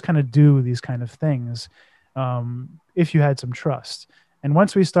you could always kind of do these kind of things if you had some trust. And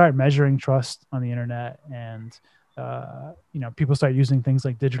once we start measuring trust on the internet and people start using things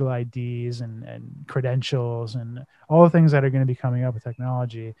like digital IDs and credentials and all the things that are going to be coming up with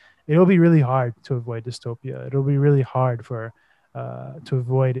technology, it'll be really hard to avoid dystopia. It'll be really hard to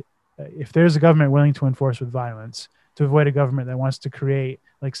avoid, if there's a government willing to enforce with violence, to avoid a government that wants to create,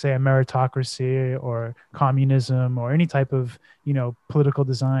 like, say, a meritocracy or communism or any type of, political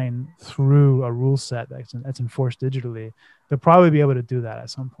design through a rule set that's enforced digitally. They'll probably be able to do that at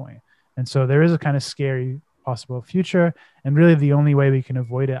some point. And so there is a kind of scary possible future. And really the only way we can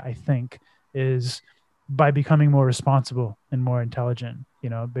avoid it, I think, is by becoming more responsible and more intelligent,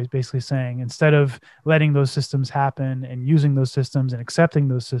 basically saying, instead of letting those systems happen and using those systems and accepting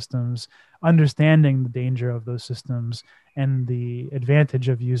those systems, understanding the danger of those systems and the advantage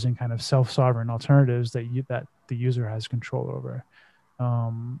of using kind of self-sovereign alternatives that the user has control over.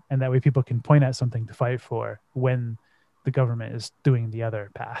 And that way people can point at something to fight for when the government is doing the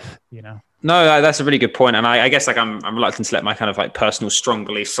other path, No, that's a really good point, and I guess like I'm reluctant to let my kind of like personal strong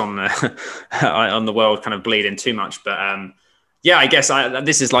beliefs on the on the world kind of bleed in too much. But yeah, I guess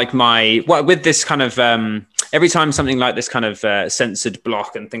this is like with this kind of every time something like this kind of censored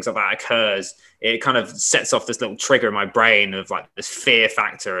block and things like that occurs, it kind of sets off this little trigger in my brain of like this fear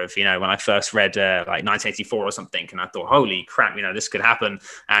factor of, when I first read like 1984 or something, and I thought, holy crap, this could happen.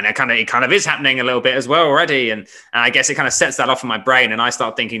 And it kind of is happening a little bit as well already. And I guess it kind of sets that off in my brain. And I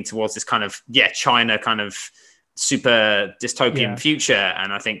start thinking towards this kind of, China kind of super dystopian future.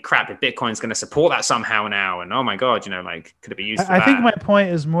 And I think, crap, if Bitcoin's going to support that somehow now, and oh my God, could it be used for that? I think my point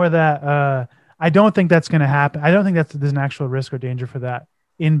is more that I don't think that's going to happen. I don't think there's an actual risk or danger for that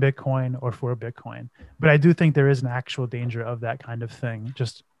in Bitcoin or for Bitcoin, but I do think there is an actual danger of that kind of thing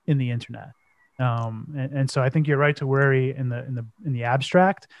just in the internet. And so I think you're right to worry in the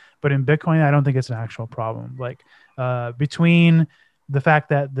abstract, but in Bitcoin, I don't think it's an actual problem. Like between the fact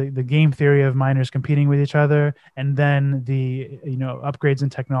that the game theory of miners competing with each other, and then the upgrades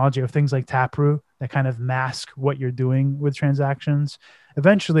in technology of things like Taproot that kind of mask what you're doing with transactions.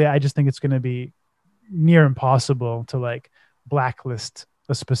 Eventually, I just think it's going to be near impossible to like blacklist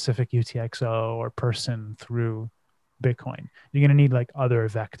a specific UTXO or person through Bitcoin. You're going to need like other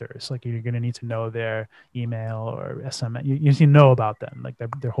vectors. Like you're going to need to know their email or SMS. You need to know about them, like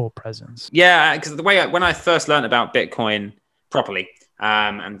their whole presence. Yeah, because the way when I first learned about Bitcoin properly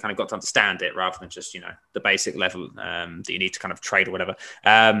and kind of got to understand it rather than just the basic level that you need to kind of trade or whatever,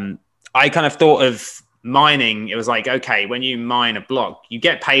 I kind of thought of mining. It was like, okay, when you mine a block, you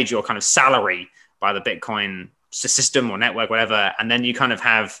get paid your kind of salary by the Bitcoin system or network, whatever, and then you kind of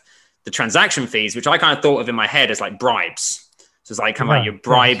have the transaction fees, which I kind of thought of in my head as like bribes. So it's like kind of like you're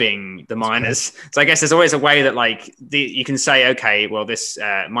bribing the miners. So I guess there's always a way that like you can say, okay, well, this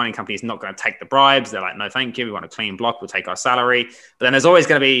mining company is not going to take the bribes. They're like, no, thank you. We want a clean block. We'll take our salary. But then there's always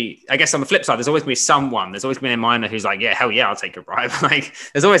going to be, I guess on the flip side, there's always going to be there's always going to be a miner who's like, yeah, hell yeah, I'll take a bribe. Like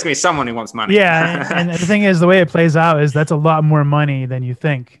there's always going to be someone who wants money. Yeah. and the thing is, the way it plays out is that's a lot more money than you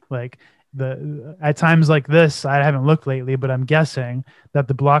think. Like at times like this, I haven't looked lately, but I'm guessing that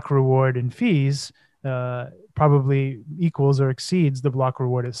the block reward and fees probably equals or exceeds the block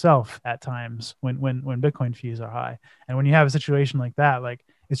reward itself at times when Bitcoin fees are high. And when you have a situation like that, like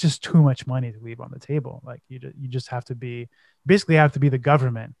it's just too much money to leave on the table. Like you just have to be the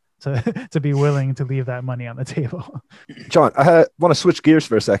government to be willing to leave that money on the table. John, I want to switch gears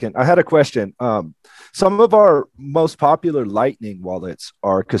for a second. I had a question. Some of our most popular Lightning wallets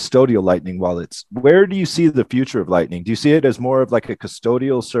are custodial Lightning wallets. Where do you see the future of Lightning? Do you see it as more of like a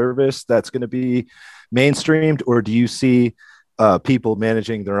custodial service that's going to be mainstreamed, or do you see people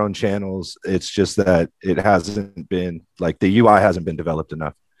managing their own channels? It's just that it hasn't been, like, the UI hasn't been developed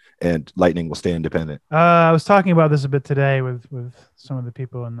enough, and Lightning will stay independent. I was talking about this a bit today with some of the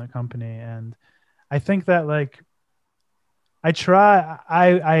people in the company, and I think that, like,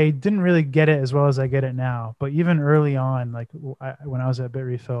 I didn't really get it as well as I get it now. But even early on, like when I was at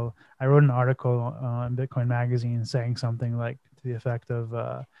Bitrefill, I wrote an article on Bitcoin Magazine saying something like to the effect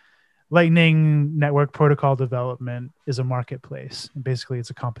of Lightning Network protocol development is a marketplace. And basically, it's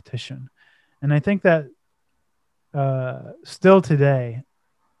a competition. And I think that still today,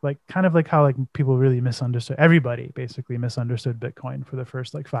 like kind of like how like people really misunderstood, everybody basically misunderstood Bitcoin for the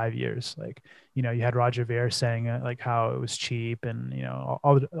first like 5 years. Like, you know, you had Roger Ver saying like how it was cheap and, you know,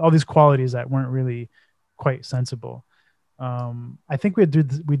 all these qualities that weren't really quite sensible. I think we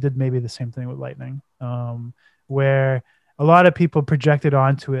did maybe the same thing with Lightning, where a lot of people projected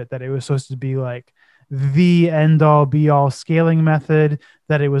onto it that it was supposed to be like the end all be all scaling method,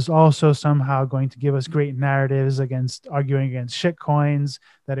 that it was also somehow going to give us great narratives arguing against shitcoins,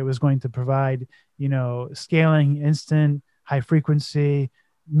 that it was going to provide, you know, scaling, instant, high frequency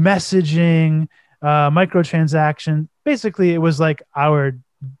messaging, microtransaction. Basically, it was like our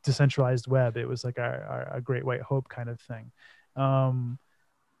decentralized web. It was like our great white hope kind of thing.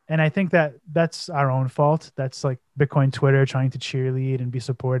 And I think that that's our own fault. That's like Bitcoin Twitter trying to cheerlead and be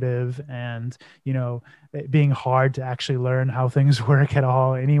supportive, and, you know, it being hard to actually learn how things work at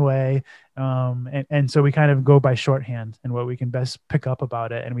all anyway. And so we kind of go by shorthand and what we can best pick up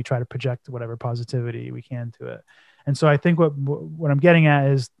about it, and we try to project whatever positivity we can to it. And so I think what I'm getting at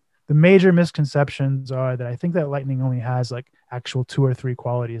is the major misconceptions are that I think that Lightning only has like actual 2 or 3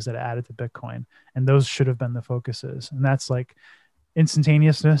 qualities that are added to Bitcoin, and those should have been the focuses. And that's like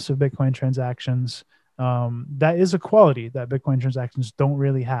instantaneousness of Bitcoin transactions. That is a quality that Bitcoin transactions don't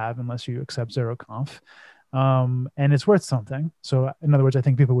really have unless you accept zero conf. And it's worth something. So in other words, I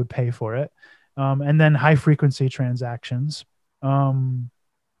think people would pay for it. And then high frequency transactions.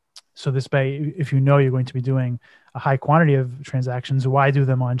 So this way, if you know you're going to be doing a high quantity of transactions, why do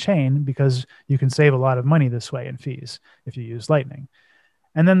them on chain? Because you can save a lot of money this way in fees if you use Lightning.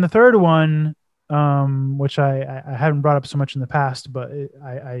 And then the third one, which I haven't brought up so much in the past, but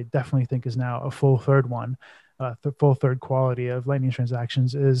I definitely think is now a full third one, the full third quality of Lightning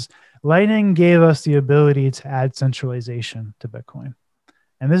transactions, is Lightning gave us the ability to add centralization to Bitcoin.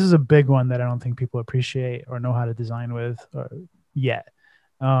 And this is a big one that I don't think people appreciate or know how to design with yet.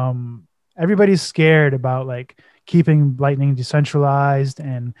 Everybody's scared about like keeping Lightning decentralized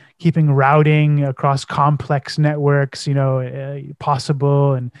and keeping routing across complex networks, you know,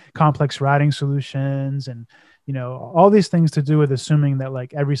 possible, and complex routing solutions, and, you know, all these things to do with assuming that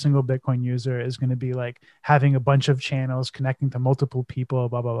like every single Bitcoin user is going to be like having a bunch of channels connecting to multiple people,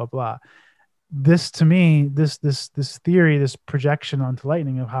 blah, blah, blah, blah. This, to me, this theory, this projection onto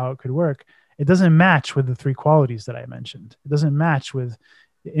Lightning of how it could work, it doesn't match with the 3 qualities that I mentioned. It doesn't match with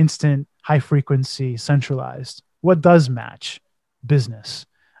instant, high frequency, centralized. What does match? Business.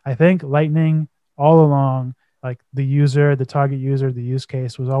 I think Lightning all along, like the target user, the use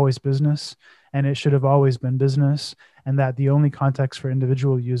case was always business, and it should have always been business, and that the only context for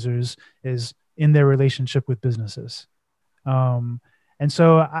individual users is in their relationship with businesses. And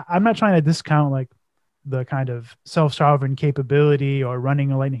so I'm not trying to discount like the kind of self-sovereign capability or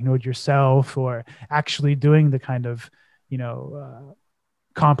running a Lightning node yourself or actually doing the kind of, you know,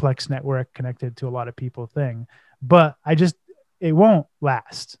 complex network connected to a lot of people thing. But it won't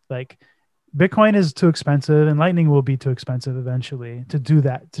last. Like Bitcoin is too expensive, and Lightning will be too expensive eventually to do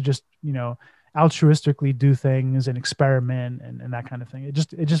that, to just, you know, altruistically do things and experiment and that kind of thing.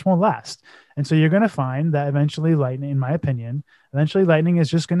 It just won't last. And so you're going to find that eventually Lightning, in my opinion, Lightning is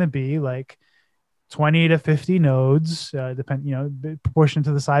just going to be like 20 to 50 nodes, proportionate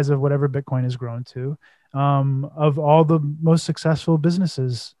to the size of whatever Bitcoin has grown to, of all the most successful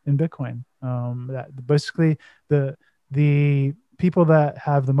businesses in Bitcoin. That basically the people that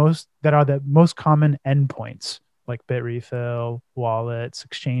have the most common endpoints, like Bitrefill, wallets,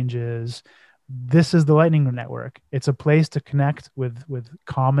 exchanges. This is the Lightning Network. It's a place to connect with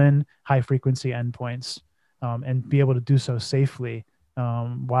common high frequency endpoints, and be able to do so safely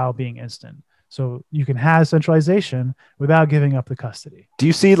while being instant. So you can have centralization without giving up the custody. Do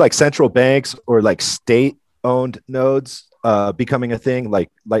you see like central banks or like state-owned nodes becoming a thing like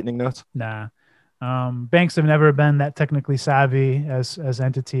lightning notes? Nah. Banks have never been that technically savvy as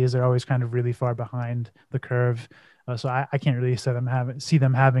entities. They're always kind of really far behind the curve. So I can't really see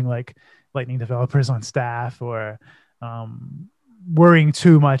them having like Lightning developers on staff, or worrying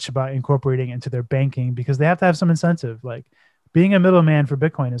too much about incorporating into their banking, because they have to have some incentive. Like, being a middleman for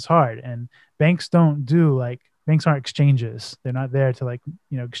Bitcoin is hard, and banks aren't exchanges. They're not there to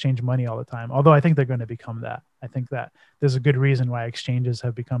exchange money all the time. Although I think they're going to become that. I think that there's a good reason why exchanges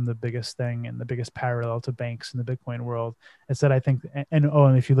have become the biggest thing and the biggest parallel to banks in the Bitcoin world. It's that I think,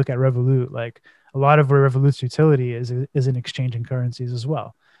 and if you look at Revolut, like a lot of where Revolut's utility is in exchanging currencies as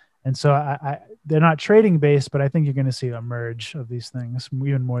well. And so they're not trading based, but I think you're going to see a merge of these things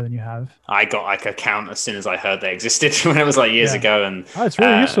even more than you have. I got like a count as soon as I heard they existed when it was like years ago. And it's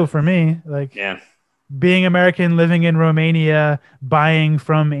really useful for me. Like, yeah. Being American, living in Romania, buying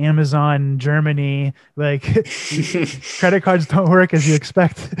from Amazon, Germany, like credit cards don't work as you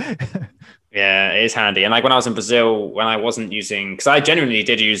expect. Yeah, it is handy. And like when I was in Brazil, when I wasn't using, because I genuinely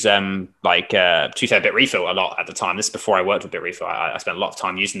did use Bitrefill a lot at the time. This is before I worked with Bitrefill. I spent a lot of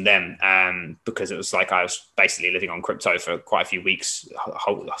time using them because it was like I was basically living on crypto for quite a few weeks,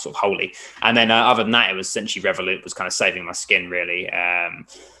 sort of wholly. And then other than that, it was essentially Revolut was kind of saving my skin, really.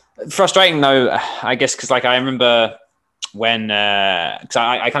 Frustrating though, I guess, because like I remember when because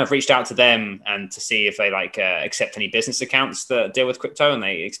I kind of reached out to them and to see if they accept any business accounts that deal with crypto, and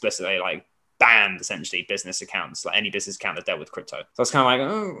they explicitly banned essentially business accounts, like any business account that dealt with crypto. So I was kind of like,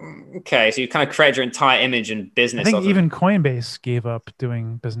 oh, okay, so you kind of create your entire image and business. I think even Coinbase gave up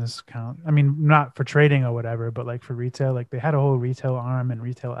doing business account. I mean, not for trading or whatever, but like for retail, like they had a whole retail arm and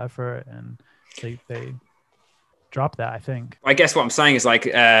retail effort, and they dropped that, I think. I guess what I'm saying is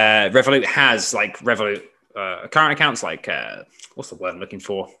Revolut has Revolut current accounts, what's the word I'm looking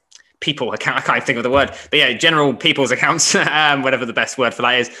for? People account. I can't think of the word, but yeah, general people's accounts, whatever the best word for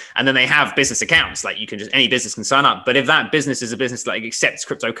that is. And then they have business accounts. Like, you can any business can sign up. But if that business is a business that accepts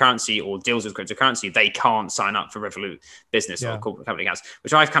cryptocurrency or deals with cryptocurrency, they can't sign up for Revolut business or corporate company accounts,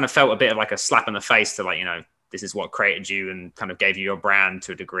 which I've kind of felt a bit of like a slap in the face to this is what created you and kind of gave you your brand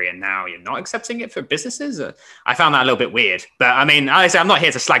to a degree, and now you're not accepting it for businesses. I found that a little bit weird. But I mean, I'm not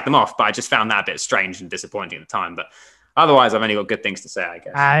here to slag them off, but I just found that a bit strange and disappointing at the time. But otherwise, I've only got good things to say, I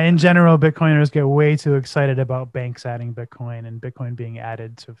guess. In general, Bitcoiners get way too excited about banks adding Bitcoin and Bitcoin being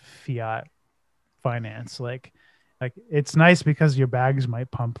added to fiat finance. Like it's nice because your bags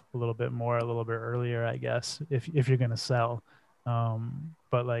might pump a little bit more, a little bit earlier, I guess, if you're going to sell.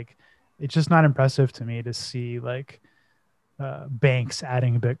 But it's just not impressive to me to see banks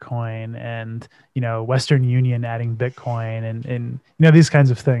adding Bitcoin and, Western Union adding Bitcoin and these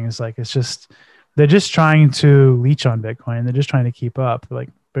kinds of things. It's just, they're just trying to leech on Bitcoin. They're just trying to keep up.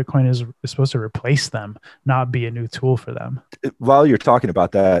 Bitcoin is supposed to replace them, not be a new tool for them. While you're talking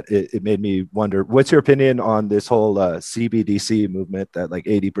about that, it made me wonder, what's your opinion on this whole CBDC movement that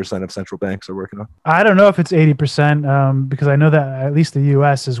 80% of central banks are working on? I don't know if it's 80%, because I know that at least the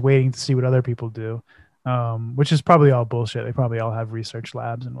US is waiting to see what other people do, which is probably all bullshit. They probably all have research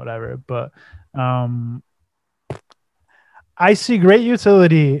labs and whatever. But I see great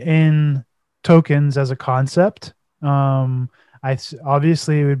utility in tokens as a concept.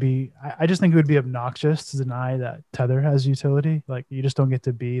 Obviously it would be, I just think it would be obnoxious to deny that Tether has utility. You just don't get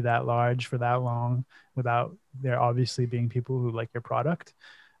to be that large for that long without there obviously being people who like your product.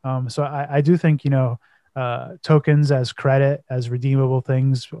 So I do think, tokens as credit, as redeemable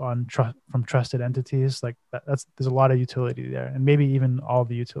things from trusted entities, there's a lot of utility there, and maybe even all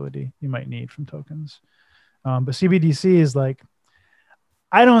the utility you might need from tokens. But CBDC is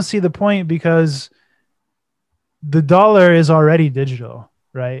I don't see the point, because the dollar is already digital,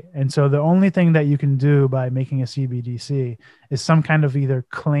 right? And so the only thing that you can do by making a CBDC is some kind of either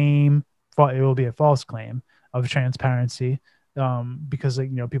claim, it will be a false claim of transparency, because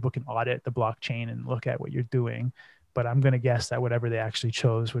people can audit the blockchain and look at what you're doing. But I'm going to guess that whatever they actually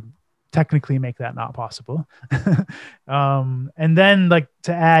chose would technically make that not possible. And then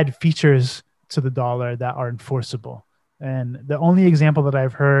to add features to the dollar that are enforceable. And the only example that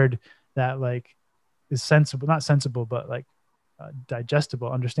I've heard that is sensible, not sensible, but digestible,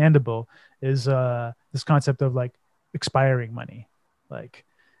 understandable, is this concept of expiring money.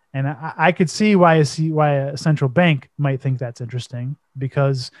 And I could see why a central bank might think that's interesting,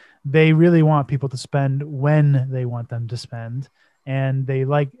 because they really want people to spend when they want them to spend. And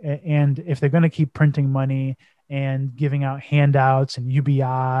and if they're going to keep printing money and giving out handouts and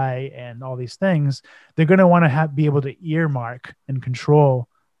UBI and all these things, they're going to want to be able to earmark and control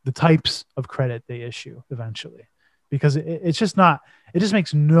the types of credit they issue eventually. because it's just not, it just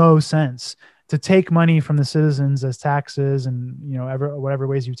makes no sense to take money from the citizens as taxes and, whatever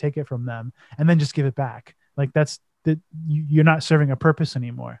ways you take it from them and then just give it back. Like you're not serving a purpose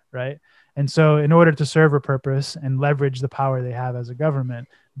anymore. Right. And so in order to serve a purpose and leverage the power they have as a government,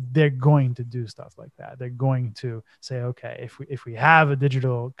 they're going to do stuff like that. They're going to say, okay, if we have a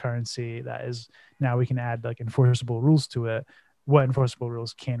digital currency that is now we can add like enforceable rules to it, what enforceable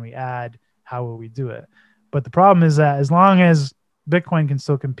rules can we add? How will we do it? But the problem is that as long as Bitcoin can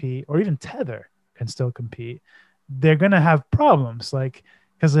still compete, or even Tether can still compete, they're going to have problems.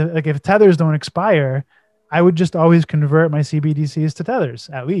 Because if tethers don't expire, I would just always convert my CBDCs to tethers,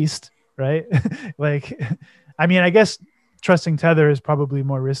 at least, right? I guess trusting Tether is probably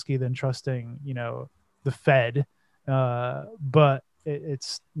more risky than trusting, the Fed. But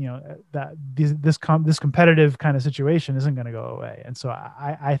it's that this competitive kind of situation isn't going to go away. And so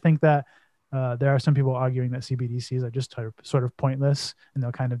I think that there are some people arguing that CBDCs are just sort of pointless and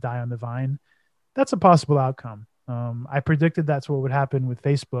they'll kind of die on the vine. That's a possible outcome. I predicted that's what would happen with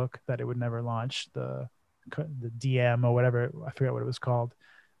Facebook, that it would never launch the DM or whatever, I forget what it was called,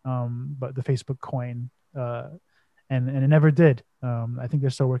 but the Facebook coin, and it never did. I think they're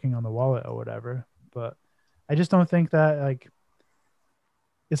still working on the wallet or whatever, but I just don't think that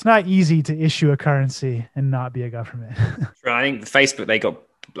it's not easy to issue a currency and not be a government. Sure, I think Facebook, they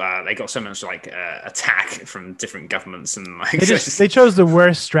got so much attack from different governments, and they chose the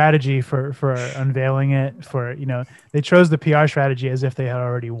worst strategy for unveiling it. They chose the PR strategy as if they had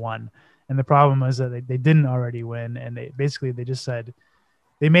already won, and the problem was that they didn't already win, and they just said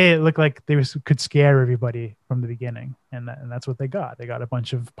they made it look like they could scare everybody from the beginning, and that's what they got. They got a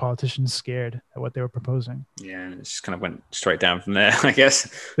bunch of politicians scared at what they were proposing. Yeah, it just kind of went straight down from there, I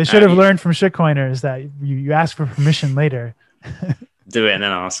guess. They should have learned from shitcoiners that you ask for permission later. Do it and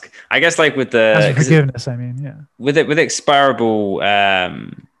then ask. I guess with the forgiveness, with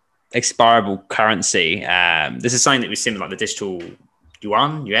expirable currency, this is something that we've seen with the digital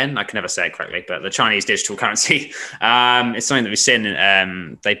yuan. I can never say it correctly, but the Chinese digital currency. It's something that we've seen.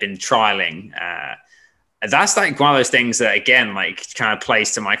 They've been trialing. That's one of those things that again, kind of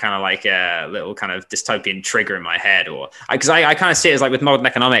plays to my kind of little kind of dystopian trigger in my head, or because I kind of see it as with modern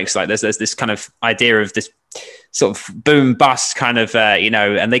economics, there's this kind of idea of this sort of boom bust kind of,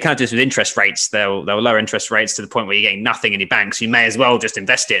 and they kind of just with interest rates, they'll lower interest rates to the point where you're getting nothing in your bank. So you may as well just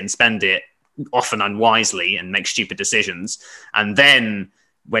invest it and spend it, often unwisely, and make stupid decisions. And then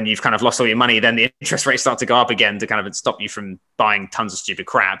when you've kind of lost all your money, then the interest rates start to go up again to kind of stop you from buying tons of stupid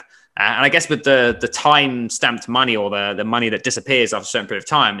crap. And I guess with the time stamped money, or the money that disappears after a certain period of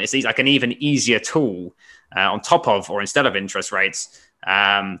time, it's an even easier tool on top of or instead of interest rates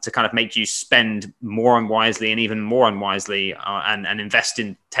to kind of make you spend more unwisely and even more unwisely and invest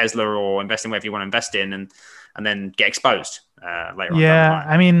in Tesla or invest in whatever you want to invest in, and then get exposed later on. Yeah,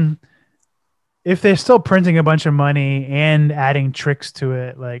 I mean, if they're still printing a bunch of money and adding tricks to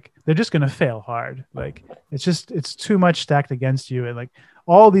it, they're just going to fail hard. It's too much stacked against you. And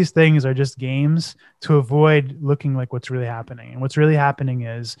all these things are just games to avoid looking like what's really happening. And what's really happening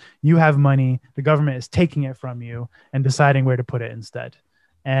is you have money, the government is taking it from you and deciding where to put it instead.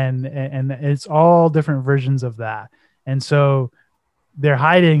 And it's all different versions of that. And so they're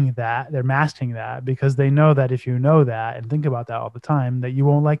hiding that, they're masking that, because they know that if you know that and think about that all the time, that you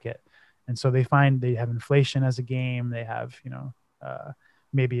won't like it. And so they have inflation as a game. They have,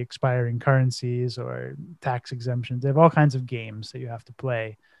 maybe expiring currencies or tax exemptions. They have all kinds of games that you have to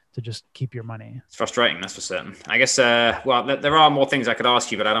play to just keep your money. It's frustrating, that's for certain. I guess, there are more things I could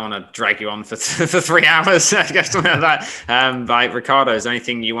ask you, but I don't want to drag you on for 3 hours. I guess something like that. Ricardo, is there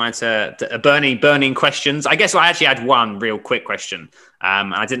anything you wanted to burning questions? I guess I actually had one real quick question.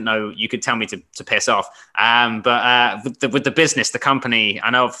 And I didn't know you could tell me to piss off. But with the business, the company, I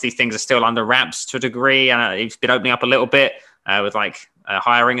know obviously things are still under wraps to a degree, and it's been opening up a little bit with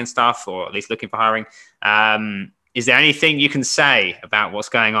hiring and stuff, or at least looking for hiring. Is there anything you can say about what's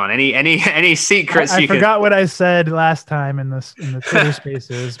going on? Any secrets? I forgot what I said last time in the Twitter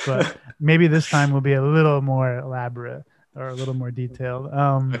Spaces, but maybe this time will be a little more elaborate or a little more detailed.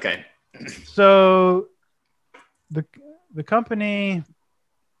 Okay. So the company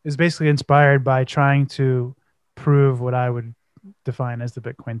is basically inspired by trying to prove what I would define as the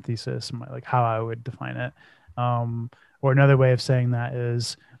Bitcoin thesis, how I would define it. Or another way of saying that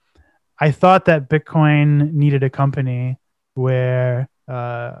is, I thought that Bitcoin needed a company where,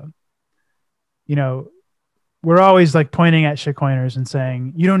 we're always pointing at shitcoiners and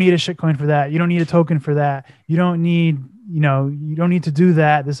saying, you don't need a shitcoin for that. You don't need a token for that. You don't need to do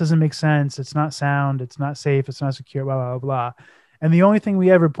that. This doesn't make sense. It's not sound. It's not safe. It's not secure, blah, blah, blah. And the only thing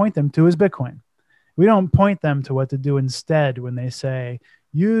we ever point them to is Bitcoin. we don't point them to what to do instead when they say,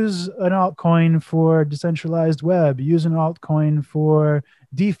 use an altcoin for decentralized web, use an altcoin for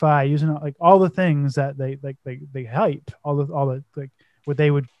DeFi, using like all the things that they hype, all the like what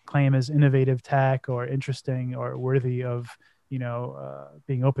they would claim as innovative tech or interesting or worthy of,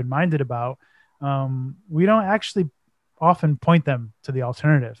 being open-minded about. We don't actually often point them to the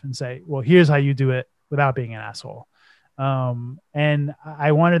alternative and say, well, here's how you do it without being an asshole. And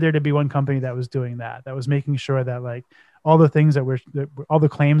I wanted there to be one company that was doing that was making sure that like all the things all the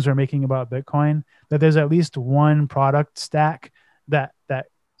claims we're making about Bitcoin, that there's at least one product stack that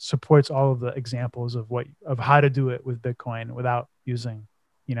supports all of the examples of how to do it with Bitcoin without using,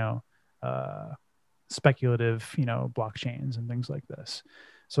 speculative, blockchains and things like this.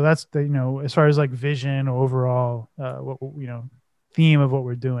 So that's the, as far as like vision or overall, theme of what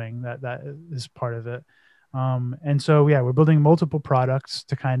we're doing, that is part of it. And so, yeah, we're building multiple products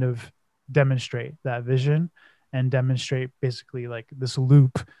to kind of demonstrate that vision and demonstrate basically like this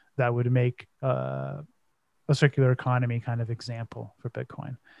loop that would make a circular economy kind of example for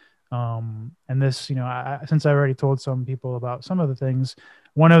Bitcoin. And this, since I already told some people about some of the things,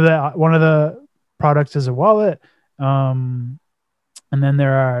 one of the products is a wallet. And then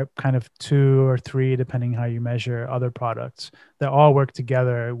there are kind of 2 or 3, depending how you measure, other products that all work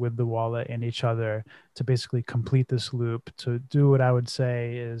together with the wallet and each other to basically complete this loop, to do what I would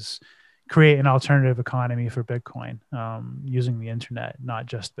say is create an alternative economy for Bitcoin, using the internet, not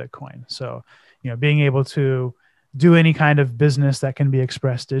just Bitcoin. So, being able to do any kind of business that can be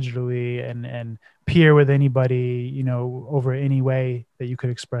expressed digitally and peer with anybody, over any way that you could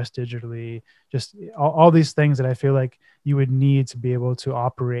express digitally, just all these things that I feel like you would need to be able to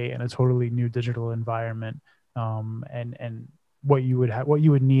operate in a totally new digital environment. And what you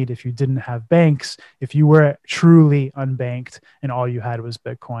would need if you didn't have banks, if you were truly unbanked and all you had was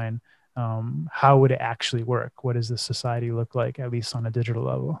Bitcoin. How would it actually work? What does this society look like, at least on a digital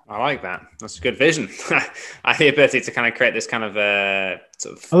level? I like that. That's a good vision. I have the ability to kind of create this kind of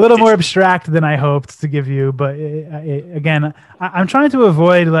sort of a little more abstract than I hoped to give you, but again, I'm trying to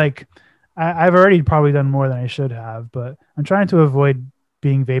avoid like I've already probably done more than I should have, but I'm trying to avoid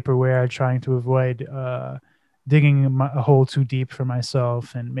being vaporware, trying to avoid digging a hole too deep for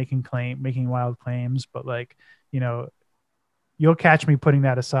myself and making wild claims. But like, you'll catch me putting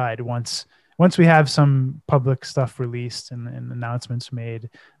that aside once we have some public stuff released and announcements made.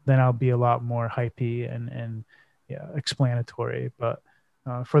 Then I'll be a lot more hypey and explanatory. But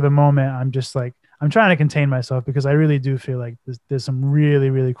for the moment, I'm trying to contain myself because I really do feel like there's some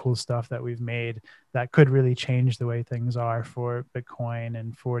really, really cool stuff that we've made that could really change the way things are for Bitcoin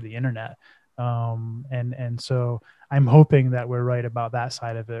and for the internet. And so I'm hoping that we're right about that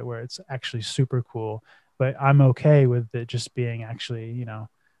side of it, where it's actually super cool. But I'm okay with it just being actually,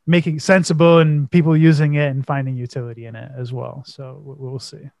 making sensible and people using it and finding utility in it as well. So we'll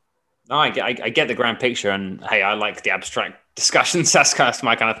see. No, I get the grand picture, and hey, I like the abstract discussions. That's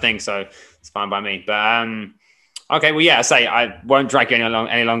my kind of thing, so it's fine by me. But okay, well, yeah, I won't drag you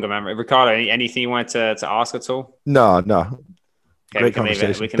any longer, man. Ricardo, anything you wanted to ask at all? No. Okay, Great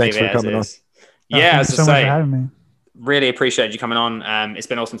conversation. Thanks for coming on. Yeah, thank you so much for having me. Really appreciate you coming on. It's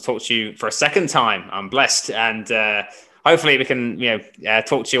been awesome to talk to you for a second time. I'm blessed, and hopefully we can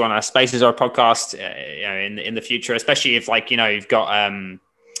talk to you on our Spaces or a podcast in the future, especially if you've got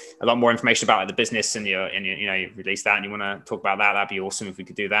a lot more information about the business and you release that and you want to talk about that. That'd be awesome if we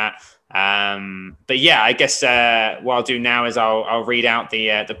could do that. But yeah, I guess what I'll do now is I'll read out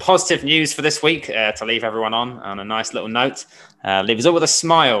the positive news for this week to leave everyone on a nice little note. Leave us all with a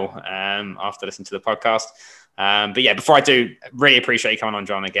smile after listening to the podcast. But yeah, before I do, really appreciate you coming on,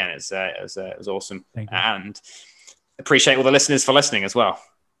 John, again. It was awesome. Thank you. And appreciate all the listeners for listening as well.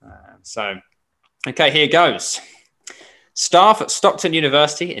 Okay, here goes. Staff at Stockton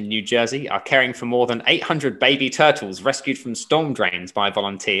University in New Jersey are caring for more than 800 baby turtles rescued from storm drains by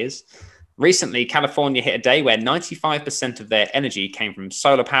volunteers. Recently, California hit a day where 95% of their energy came from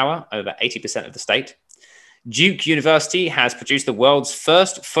solar power, over 80% of the state. Duke University has produced the world's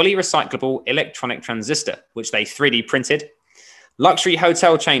first fully recyclable electronic transistor, which they 3D printed. Luxury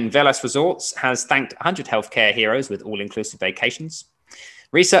hotel chain Velas Resorts has thanked 100 healthcare heroes with all-inclusive vacations.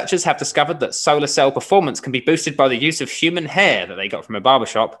 Researchers have discovered that solar cell performance can be boosted by the use of human hair that they got from a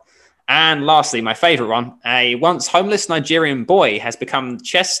barbershop. And lastly, my favorite one, a once homeless Nigerian boy has become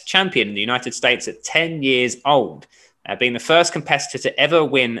chess champion in the United States at 10 years old, being the first competitor to ever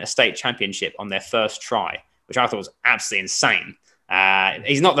win a state championship on their first try, which I thought was absolutely insane.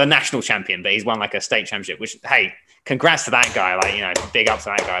 He's not the national champion, but he's won like a state championship, which, hey, congrats to that guy. Big up to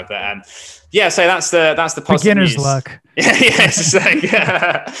that guy. But yeah, so that's the positive beginner's news. luck. Yes,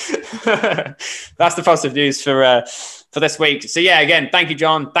 that's the positive news for this week. So yeah, again, thank you,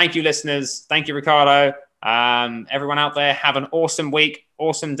 John. Thank you, listeners. Thank you, Ricardo. Everyone out there, have an awesome week,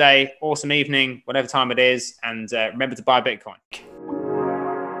 awesome day, awesome evening, whatever time it is, and remember to buy Bitcoin.